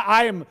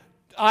 I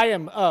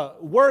am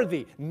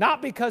worthy,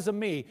 not because of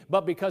me,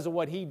 but because of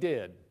what He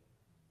did.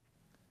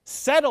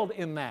 Settled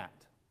in that.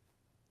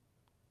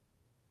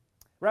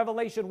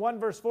 Revelation 1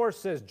 verse 4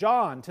 says,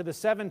 John, to the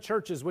 7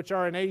 churches which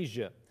are in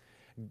Asia.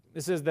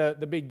 This is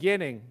the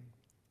beginning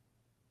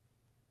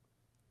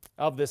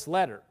of this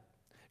letter.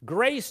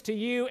 Grace to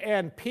you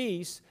and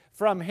peace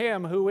from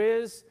Him who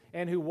is,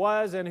 and who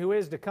was, and who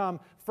is to come,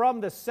 from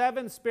the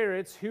 7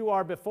 spirits who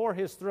are before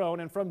His throne,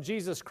 and from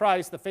Jesus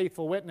Christ, the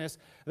faithful witness,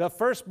 the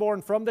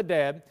firstborn from the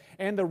dead,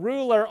 and the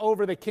ruler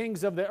over the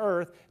kings of the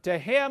earth, to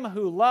Him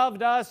who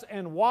loved us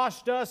and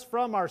washed us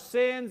from our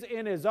sins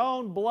in His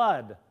own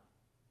blood.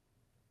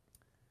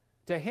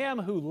 To Him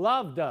who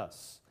loved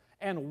us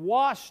and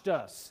washed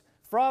us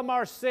from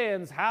our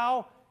sins,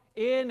 how?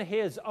 In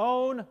His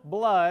own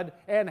blood,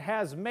 and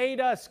has made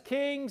us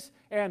kings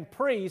and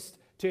priests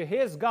to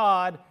His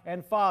God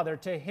and Father.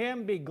 To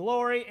Him be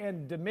glory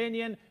and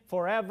dominion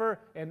forever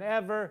and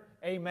ever.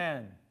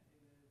 Amen.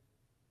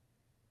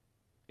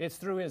 It's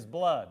through His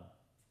blood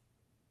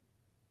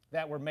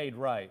that we're made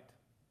right.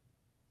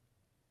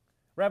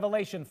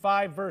 Revelation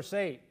 5 verse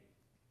 8.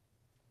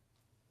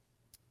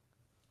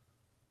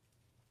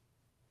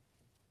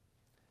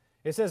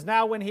 It says,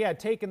 now when He had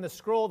taken the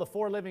scroll, the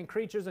 4 living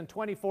creatures and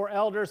 24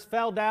 elders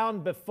fell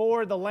down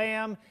before the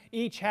Lamb,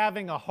 each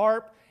having a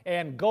harp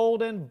and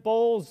golden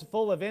bowls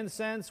full of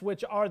incense,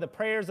 which are the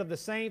prayers of the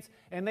saints.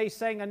 And they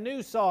sang a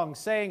new song,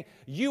 saying,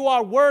 you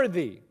are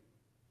worthy,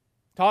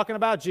 talking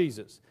about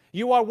Jesus,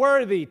 you are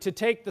worthy to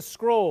take the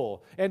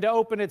scroll and to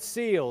open its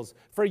seals,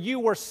 for you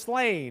were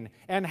slain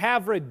and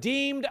have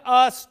redeemed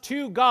us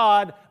to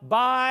God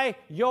by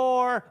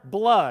your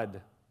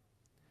blood,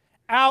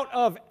 out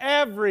of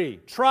every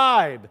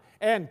tribe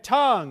and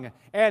tongue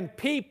and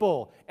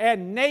people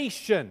and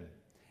nation,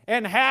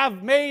 and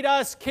have made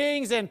us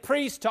kings and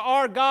priests to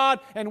our God,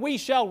 and we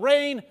shall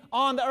reign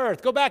on the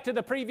earth. Go back to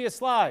the previous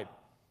slide.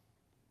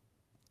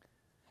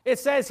 It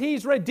says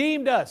He's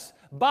redeemed us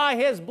by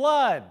His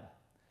blood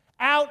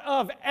out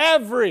of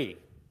every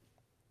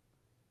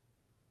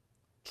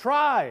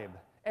tribe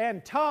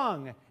and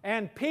tongue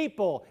and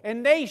people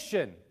and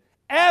nation.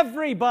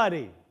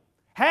 Everybody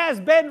has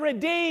been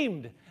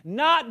redeemed.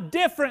 Not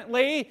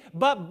differently,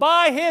 but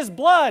by His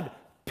blood,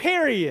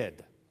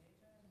 period.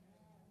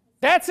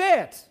 That's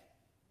it.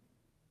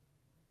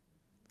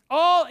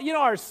 All,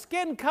 our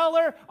skin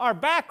color, our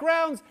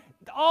backgrounds,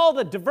 all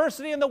the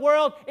diversity in the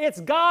world, it's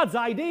God's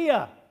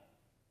idea.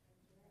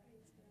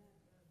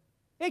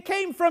 It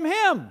came from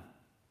Him.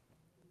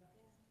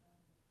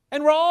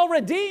 And we're all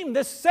redeemed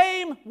the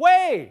same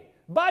way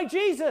by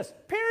Jesus,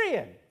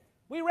 period.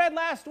 We read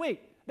last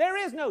week. There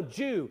is no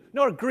Jew,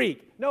 nor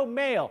Greek, no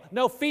male,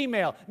 no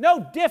female,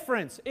 no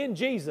difference in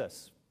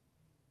Jesus.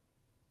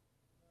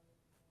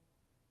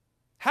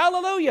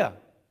 Hallelujah.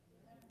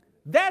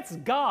 That's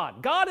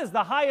God. God is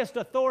the highest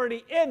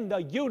authority in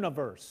the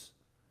universe.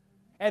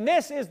 And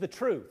this is the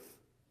truth.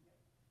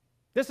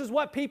 This is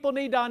what people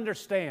need to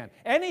understand.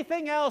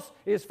 Anything else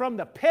is from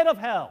the pit of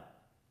hell.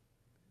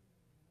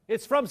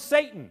 It's from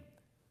Satan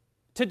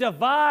to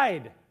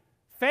divide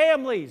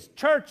families,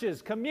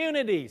 churches,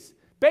 communities,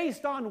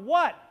 based on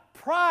what?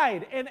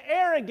 Pride and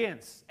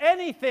arrogance.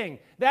 Anything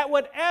that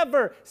would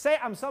ever say,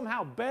 I'm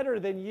somehow better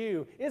than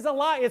you, is a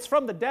lie. It's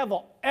from the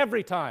devil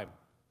every time.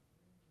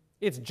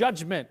 It's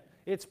judgment.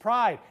 It's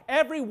pride.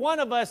 Every one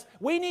of us,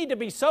 we need to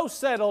be so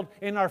settled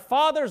in our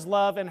Father's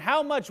love and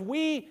how much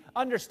we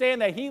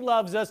understand that He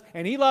loves us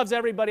and He loves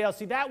everybody else.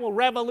 See, that will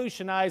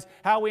revolutionize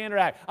how we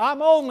interact.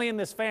 I'm only in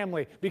this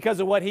family because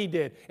of what He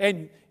did.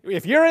 And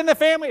if you're in the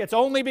family, it's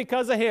only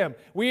because of Him.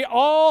 We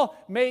all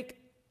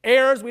make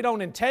errors we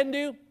don't intend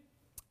to,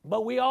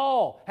 but we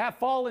all have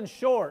fallen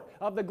short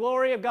of the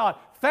glory of God.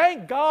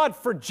 Thank God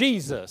for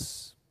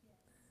Jesus.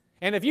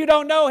 And if you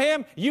don't know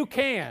Him, you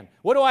can.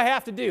 What do I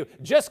have to do?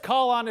 Just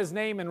call on His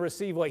name and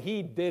receive what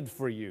He did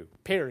for you,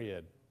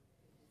 period.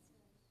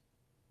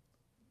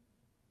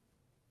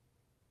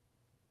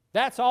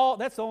 That's all.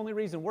 That's the only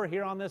reason we're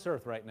here on this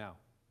earth right now,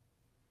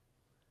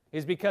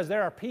 is because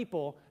there are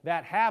people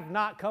that have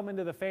not come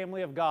into the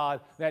family of God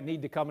that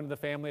need to come into the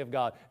family of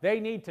God. They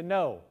need to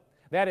know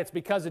that it's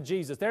because of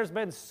Jesus. There's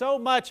been so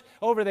much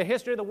over the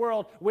history of the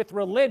world with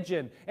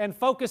religion and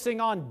focusing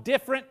on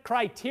different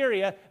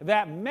criteria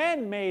that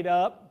men made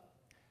up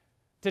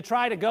to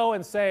try to go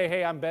and say,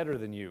 hey, I'm better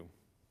than you.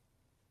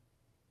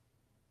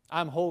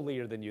 I'm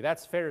holier than you.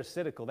 That's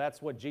pharisaical.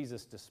 That's what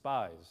Jesus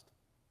despised.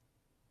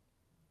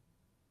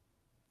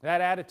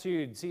 That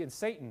attitude, see, and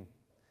Satan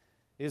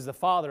is the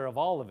father of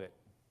all of it.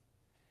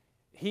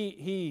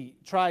 He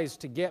tries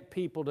to get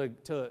people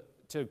to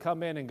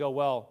come in and go,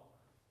 well,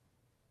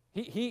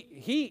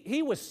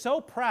 He was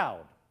so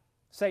proud,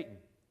 Satan,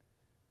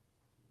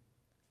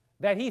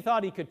 that he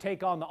thought he could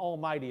take on the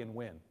Almighty and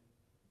win.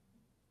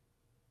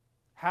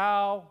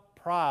 How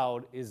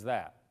proud is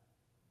that?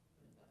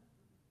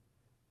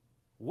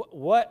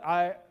 What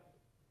I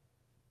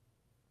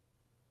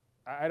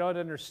don't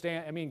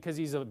understand. I mean, because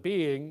he's a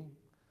being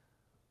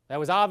that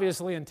was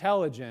obviously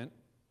intelligent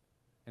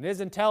and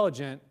is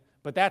intelligent,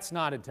 but that's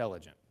not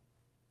intelligent.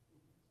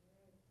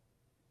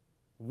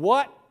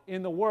 What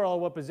in the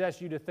world would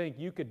possess you to think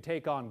you could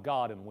take on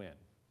God and win?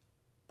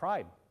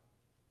 Pride.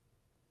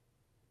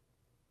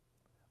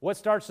 What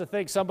starts to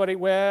think somebody,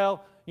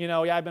 well, yeah,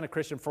 I've been a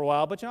Christian for a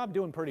while, but I'm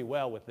doing pretty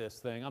well with this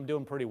thing. I'm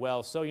doing pretty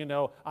well, so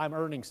I'm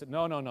earning.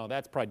 No,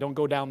 that's pride. Don't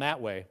go down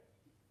that way.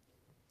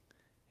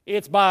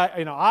 It's by,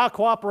 I'll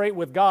cooperate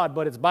with God,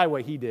 but it's by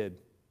what He did.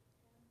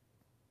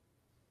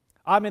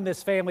 I'm in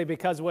this family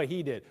because of what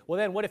He did. Well,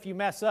 then what if you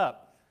mess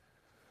up?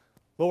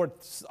 Lord,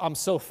 I'm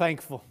so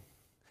thankful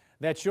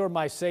that You're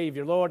my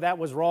Savior. Lord, that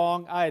was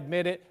wrong. I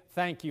admit it.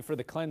 Thank You for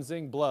the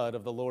cleansing blood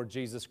of the Lord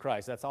Jesus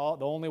Christ. That's all.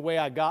 The only way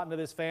I got into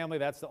this family,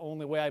 that's the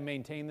only way I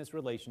maintain this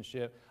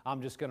relationship.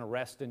 I'm just going to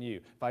rest in You.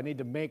 If I need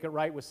to make it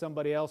right with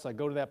somebody else, I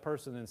go to that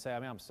person and say,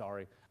 I'm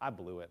sorry. I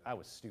blew it. I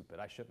was stupid.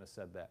 I shouldn't have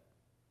said that.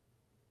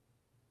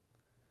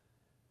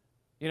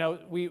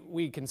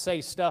 We can say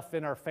stuff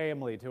in our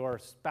family to our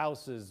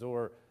spouses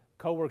or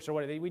coworkers or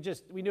whatever.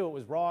 We knew it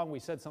was wrong. We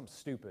said something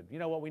stupid. You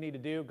know what we need to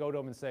do? Go to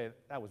them and say,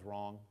 that was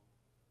wrong.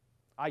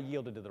 I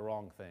yielded to the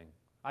wrong thing.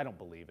 I don't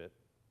believe it.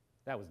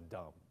 That was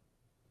dumb.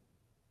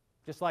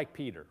 Just like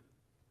Peter.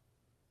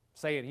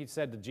 He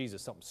said to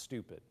Jesus something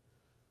stupid,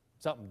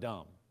 something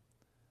dumb.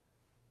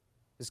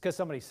 Just because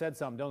somebody said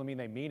something doesn't mean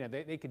they mean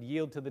it. They could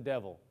yield to the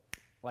devil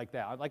like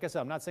that. Like I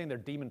said, I'm not saying they're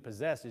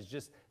demon-possessed. It's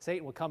just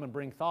Satan will come and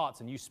bring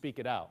thoughts and you speak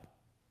it out.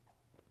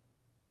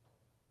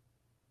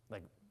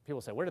 Like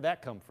people say, where did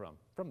that come from?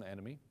 From the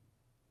enemy.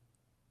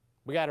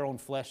 We got our own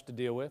flesh to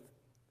deal with.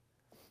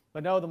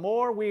 But no, the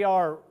more we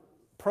are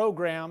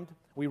programmed,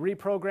 we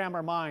reprogram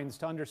our minds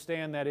to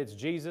understand that it's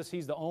Jesus.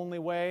 He's the only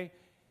way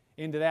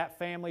into that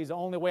family. He's the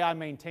only way I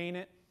maintain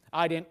it.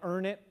 I didn't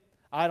earn it.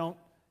 I don't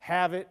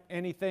have it,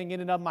 anything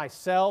in and of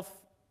myself.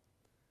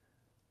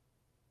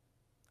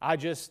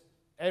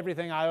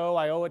 Everything I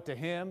owe it to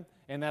Him,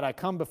 and that I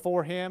come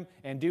before Him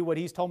and do what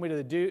He's told me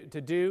to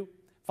do,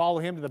 follow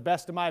Him to the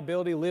best of my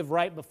ability, live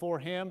right before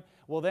Him.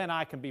 Well, then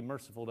I can be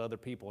merciful to other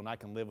people and I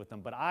can live with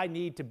them. But I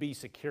need to be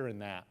secure in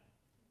that.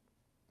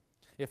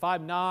 If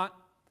I'm not,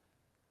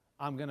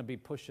 I'm going to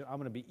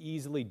be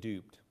easily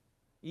duped,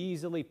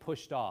 easily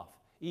pushed off,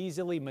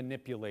 easily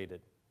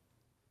manipulated.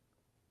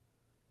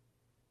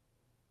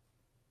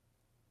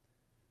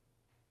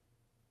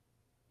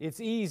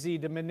 It's easy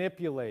to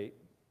manipulate.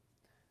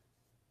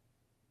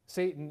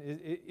 Satan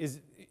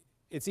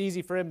it's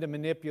easy for him to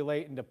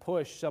manipulate and to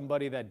push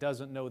somebody that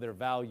doesn't know their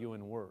value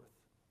and worth.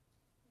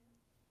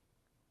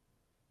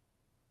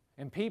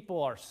 And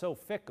people are so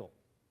fickle.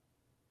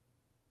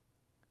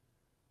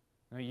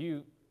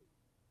 Now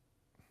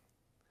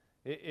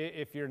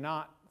if you're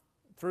not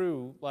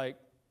through like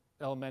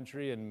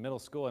elementary and middle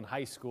school and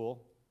high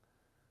school,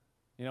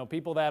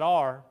 people that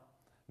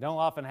don't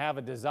often have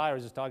a desire. I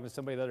was just talking to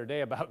somebody the other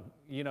day about,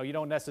 you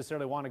don't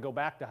necessarily want to go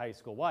back to high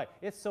school. Why?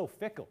 It's so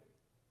fickle.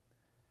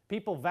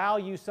 People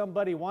value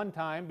somebody one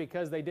time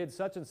because they did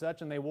such and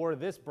such and they wore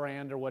this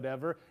brand or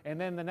whatever,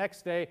 and then the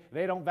next day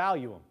they don't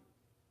value them.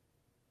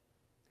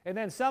 And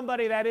then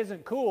somebody that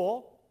isn't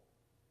cool,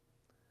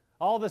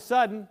 all of a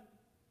sudden,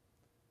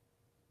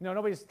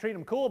 nobody's treating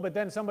them cool, but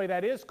then somebody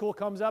that is cool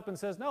comes up and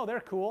says, no,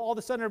 they're cool. All of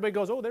a sudden everybody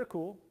goes, oh, they're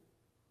cool.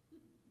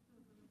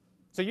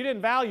 So you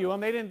didn't value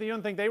them. You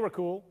didn't think they were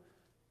cool.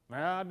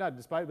 Nah, not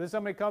despite. Then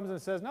somebody comes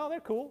and says, no, they're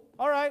cool.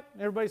 All right.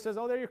 Everybody says,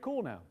 oh, you're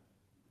cool now.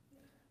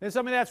 Then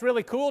somebody that's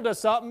really cool does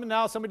something, and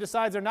now somebody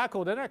decides they're not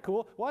cool. They're not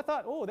cool. Well, I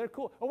thought, oh, they're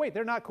cool. Oh, wait,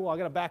 they're not cool. I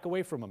got to back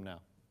away from them now.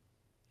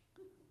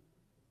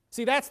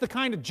 See, that's the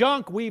kind of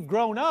junk we've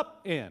grown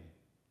up in. Am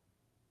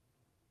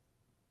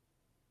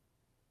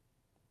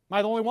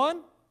I the only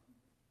one?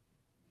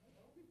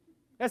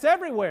 That's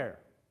everywhere.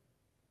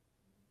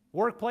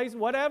 Workplace,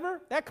 whatever.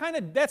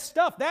 That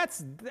stuff,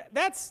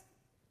 that's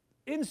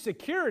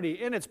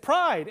insecurity, and it's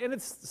pride, and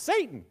it's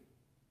Satan.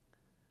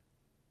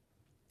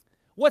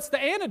 What's the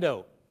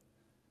antidote?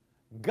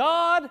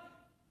 God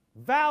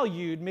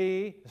valued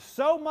me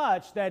so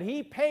much that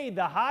He paid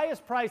the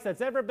highest price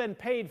that's ever been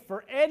paid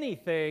for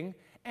anything,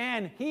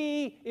 and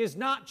He is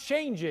not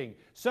changing.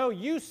 So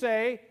you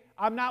say,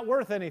 I'm not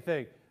worth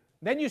anything.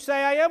 Then you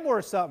say, I am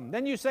worth something.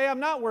 Then you say, I'm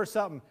not worth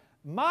something.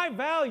 My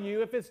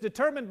value, if it's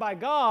determined by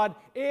God,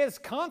 is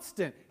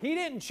constant. He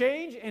didn't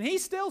change, and He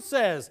still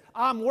says,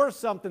 I'm worth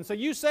something. So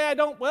you say I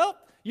don't, well,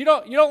 you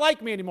don't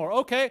like me anymore.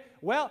 Okay,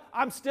 well,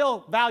 I'm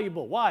still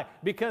valuable. Why?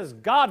 Because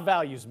God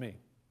values me.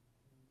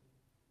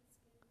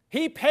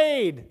 He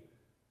paid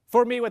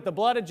for me with the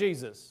blood of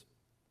Jesus.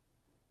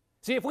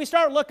 See, if we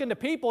start looking to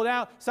people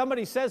now,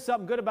 somebody says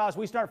something good about us,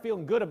 we start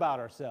feeling good about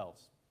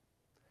ourselves.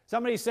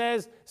 Somebody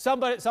says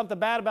something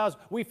bad about us,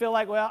 we feel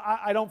like, well,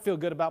 I don't feel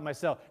good about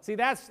myself. See,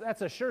 that's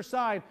a sure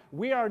sign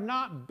we are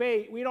not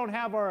we don't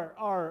have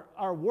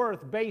our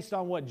worth based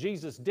on what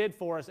Jesus did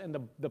for us and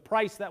the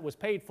price that was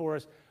paid for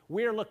us.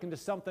 We're looking to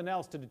something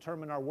else to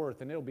determine our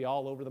worth, and it'll be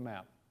all over the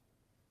map.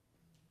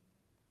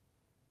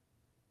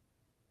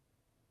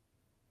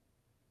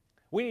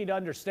 We need to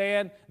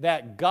understand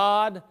that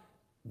God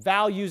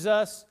values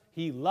us,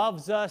 He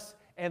loves us,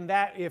 and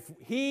that if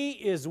He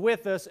is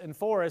with us and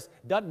for us,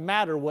 doesn't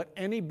matter what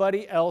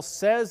anybody else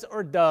says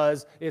or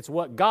does, it's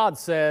what God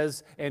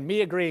says and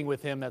me agreeing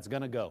with Him that's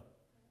going to go.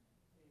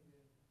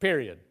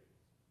 Period.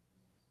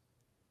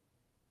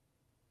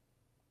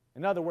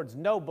 In other words,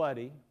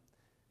 nobody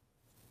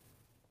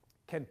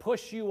can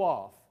push you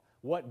off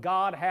what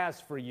God has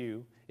for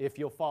you if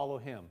you'll follow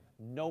Him.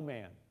 No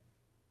man.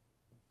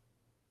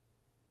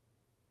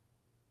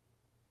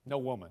 No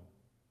woman.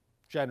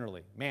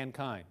 Generally,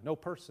 mankind. No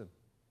person.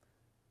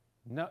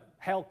 No,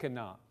 hell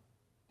cannot.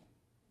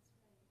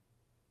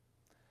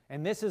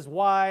 And this is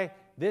why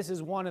this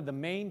is one of the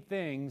main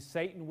things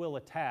Satan will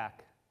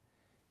attack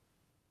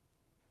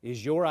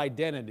is your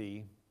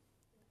identity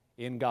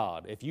in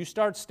God. If you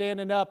start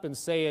standing up and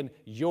saying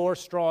you're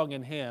strong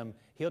in Him,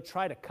 he'll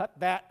try to cut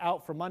that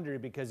out from under you,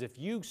 because if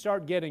you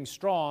start getting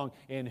strong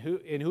in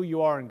who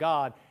you are in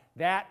God,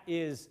 that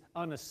is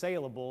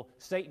unassailable.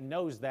 Satan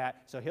knows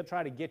that, so he'll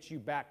try to get you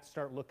back to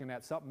start looking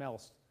at something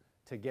else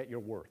to get your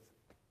worth.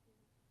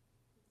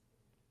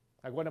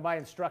 Like one of my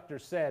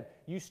instructors said,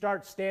 you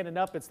start standing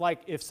up, it's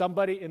like if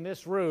somebody in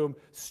this room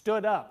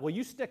stood up. Well,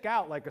 you stick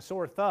out like a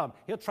sore thumb.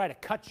 He'll try to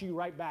cut you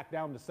right back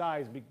down to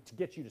size to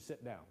get you to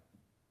sit down,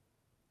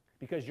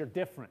 because you're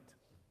different.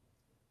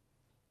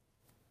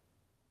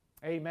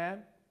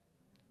 Amen?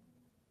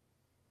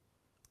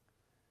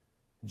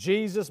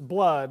 Jesus'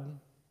 blood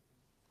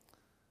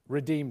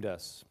redeemed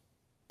us.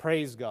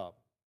 Praise God.